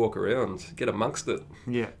devices, go walk around, get amongst it.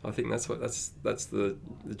 Yeah. I think that's the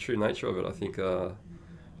true nature of it. I think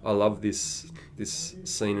I love this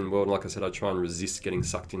scene and world. Like I said, I try and resist getting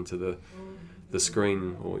sucked into the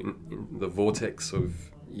screen or in the vortex of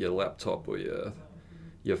your laptop or your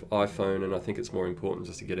iPhone. And I think it's more important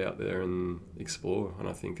just to get out there and explore. And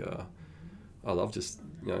I think I love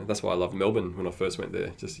that's why I loved Melbourne when I first went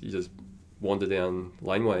there. You just wander down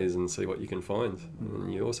laneways and see what you can find,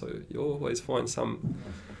 and you always find some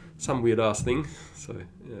weird ass thing. So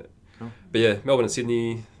yeah, cool. But yeah, Melbourne and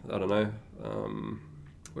Sydney. I don't know.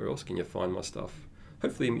 Where else can you find my stuff?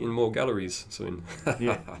 Hopefully in more galleries soon.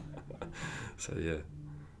 Yeah. So yeah.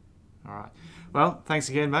 All right. Well, thanks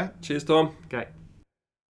again, mate. Cheers, Tom. Okay.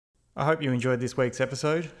 I hope you enjoyed this week's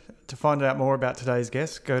episode. To find out more about today's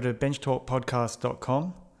guest, go to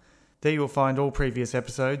benchtalkpodcast.com. There you will find all previous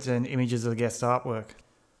episodes and images of the guest's artwork.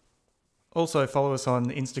 Also follow us on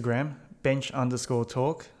Instagram,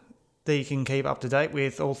 bench_talk. There you can keep up to date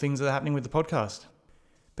with all things that are happening with the podcast.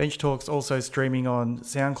 Bench Talk's also streaming on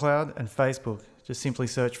SoundCloud and Facebook. Just simply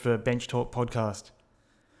search for Bench Talk Podcast.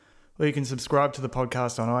 Or you can subscribe to the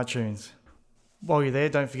podcast on iTunes. While you're there,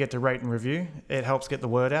 don't forget to rate and review. It helps get the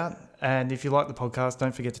word out. And if you like the podcast,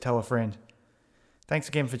 don't forget to tell a friend. Thanks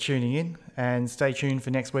again for tuning in, and stay tuned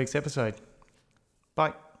for next week's episode.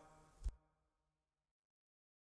 Bye.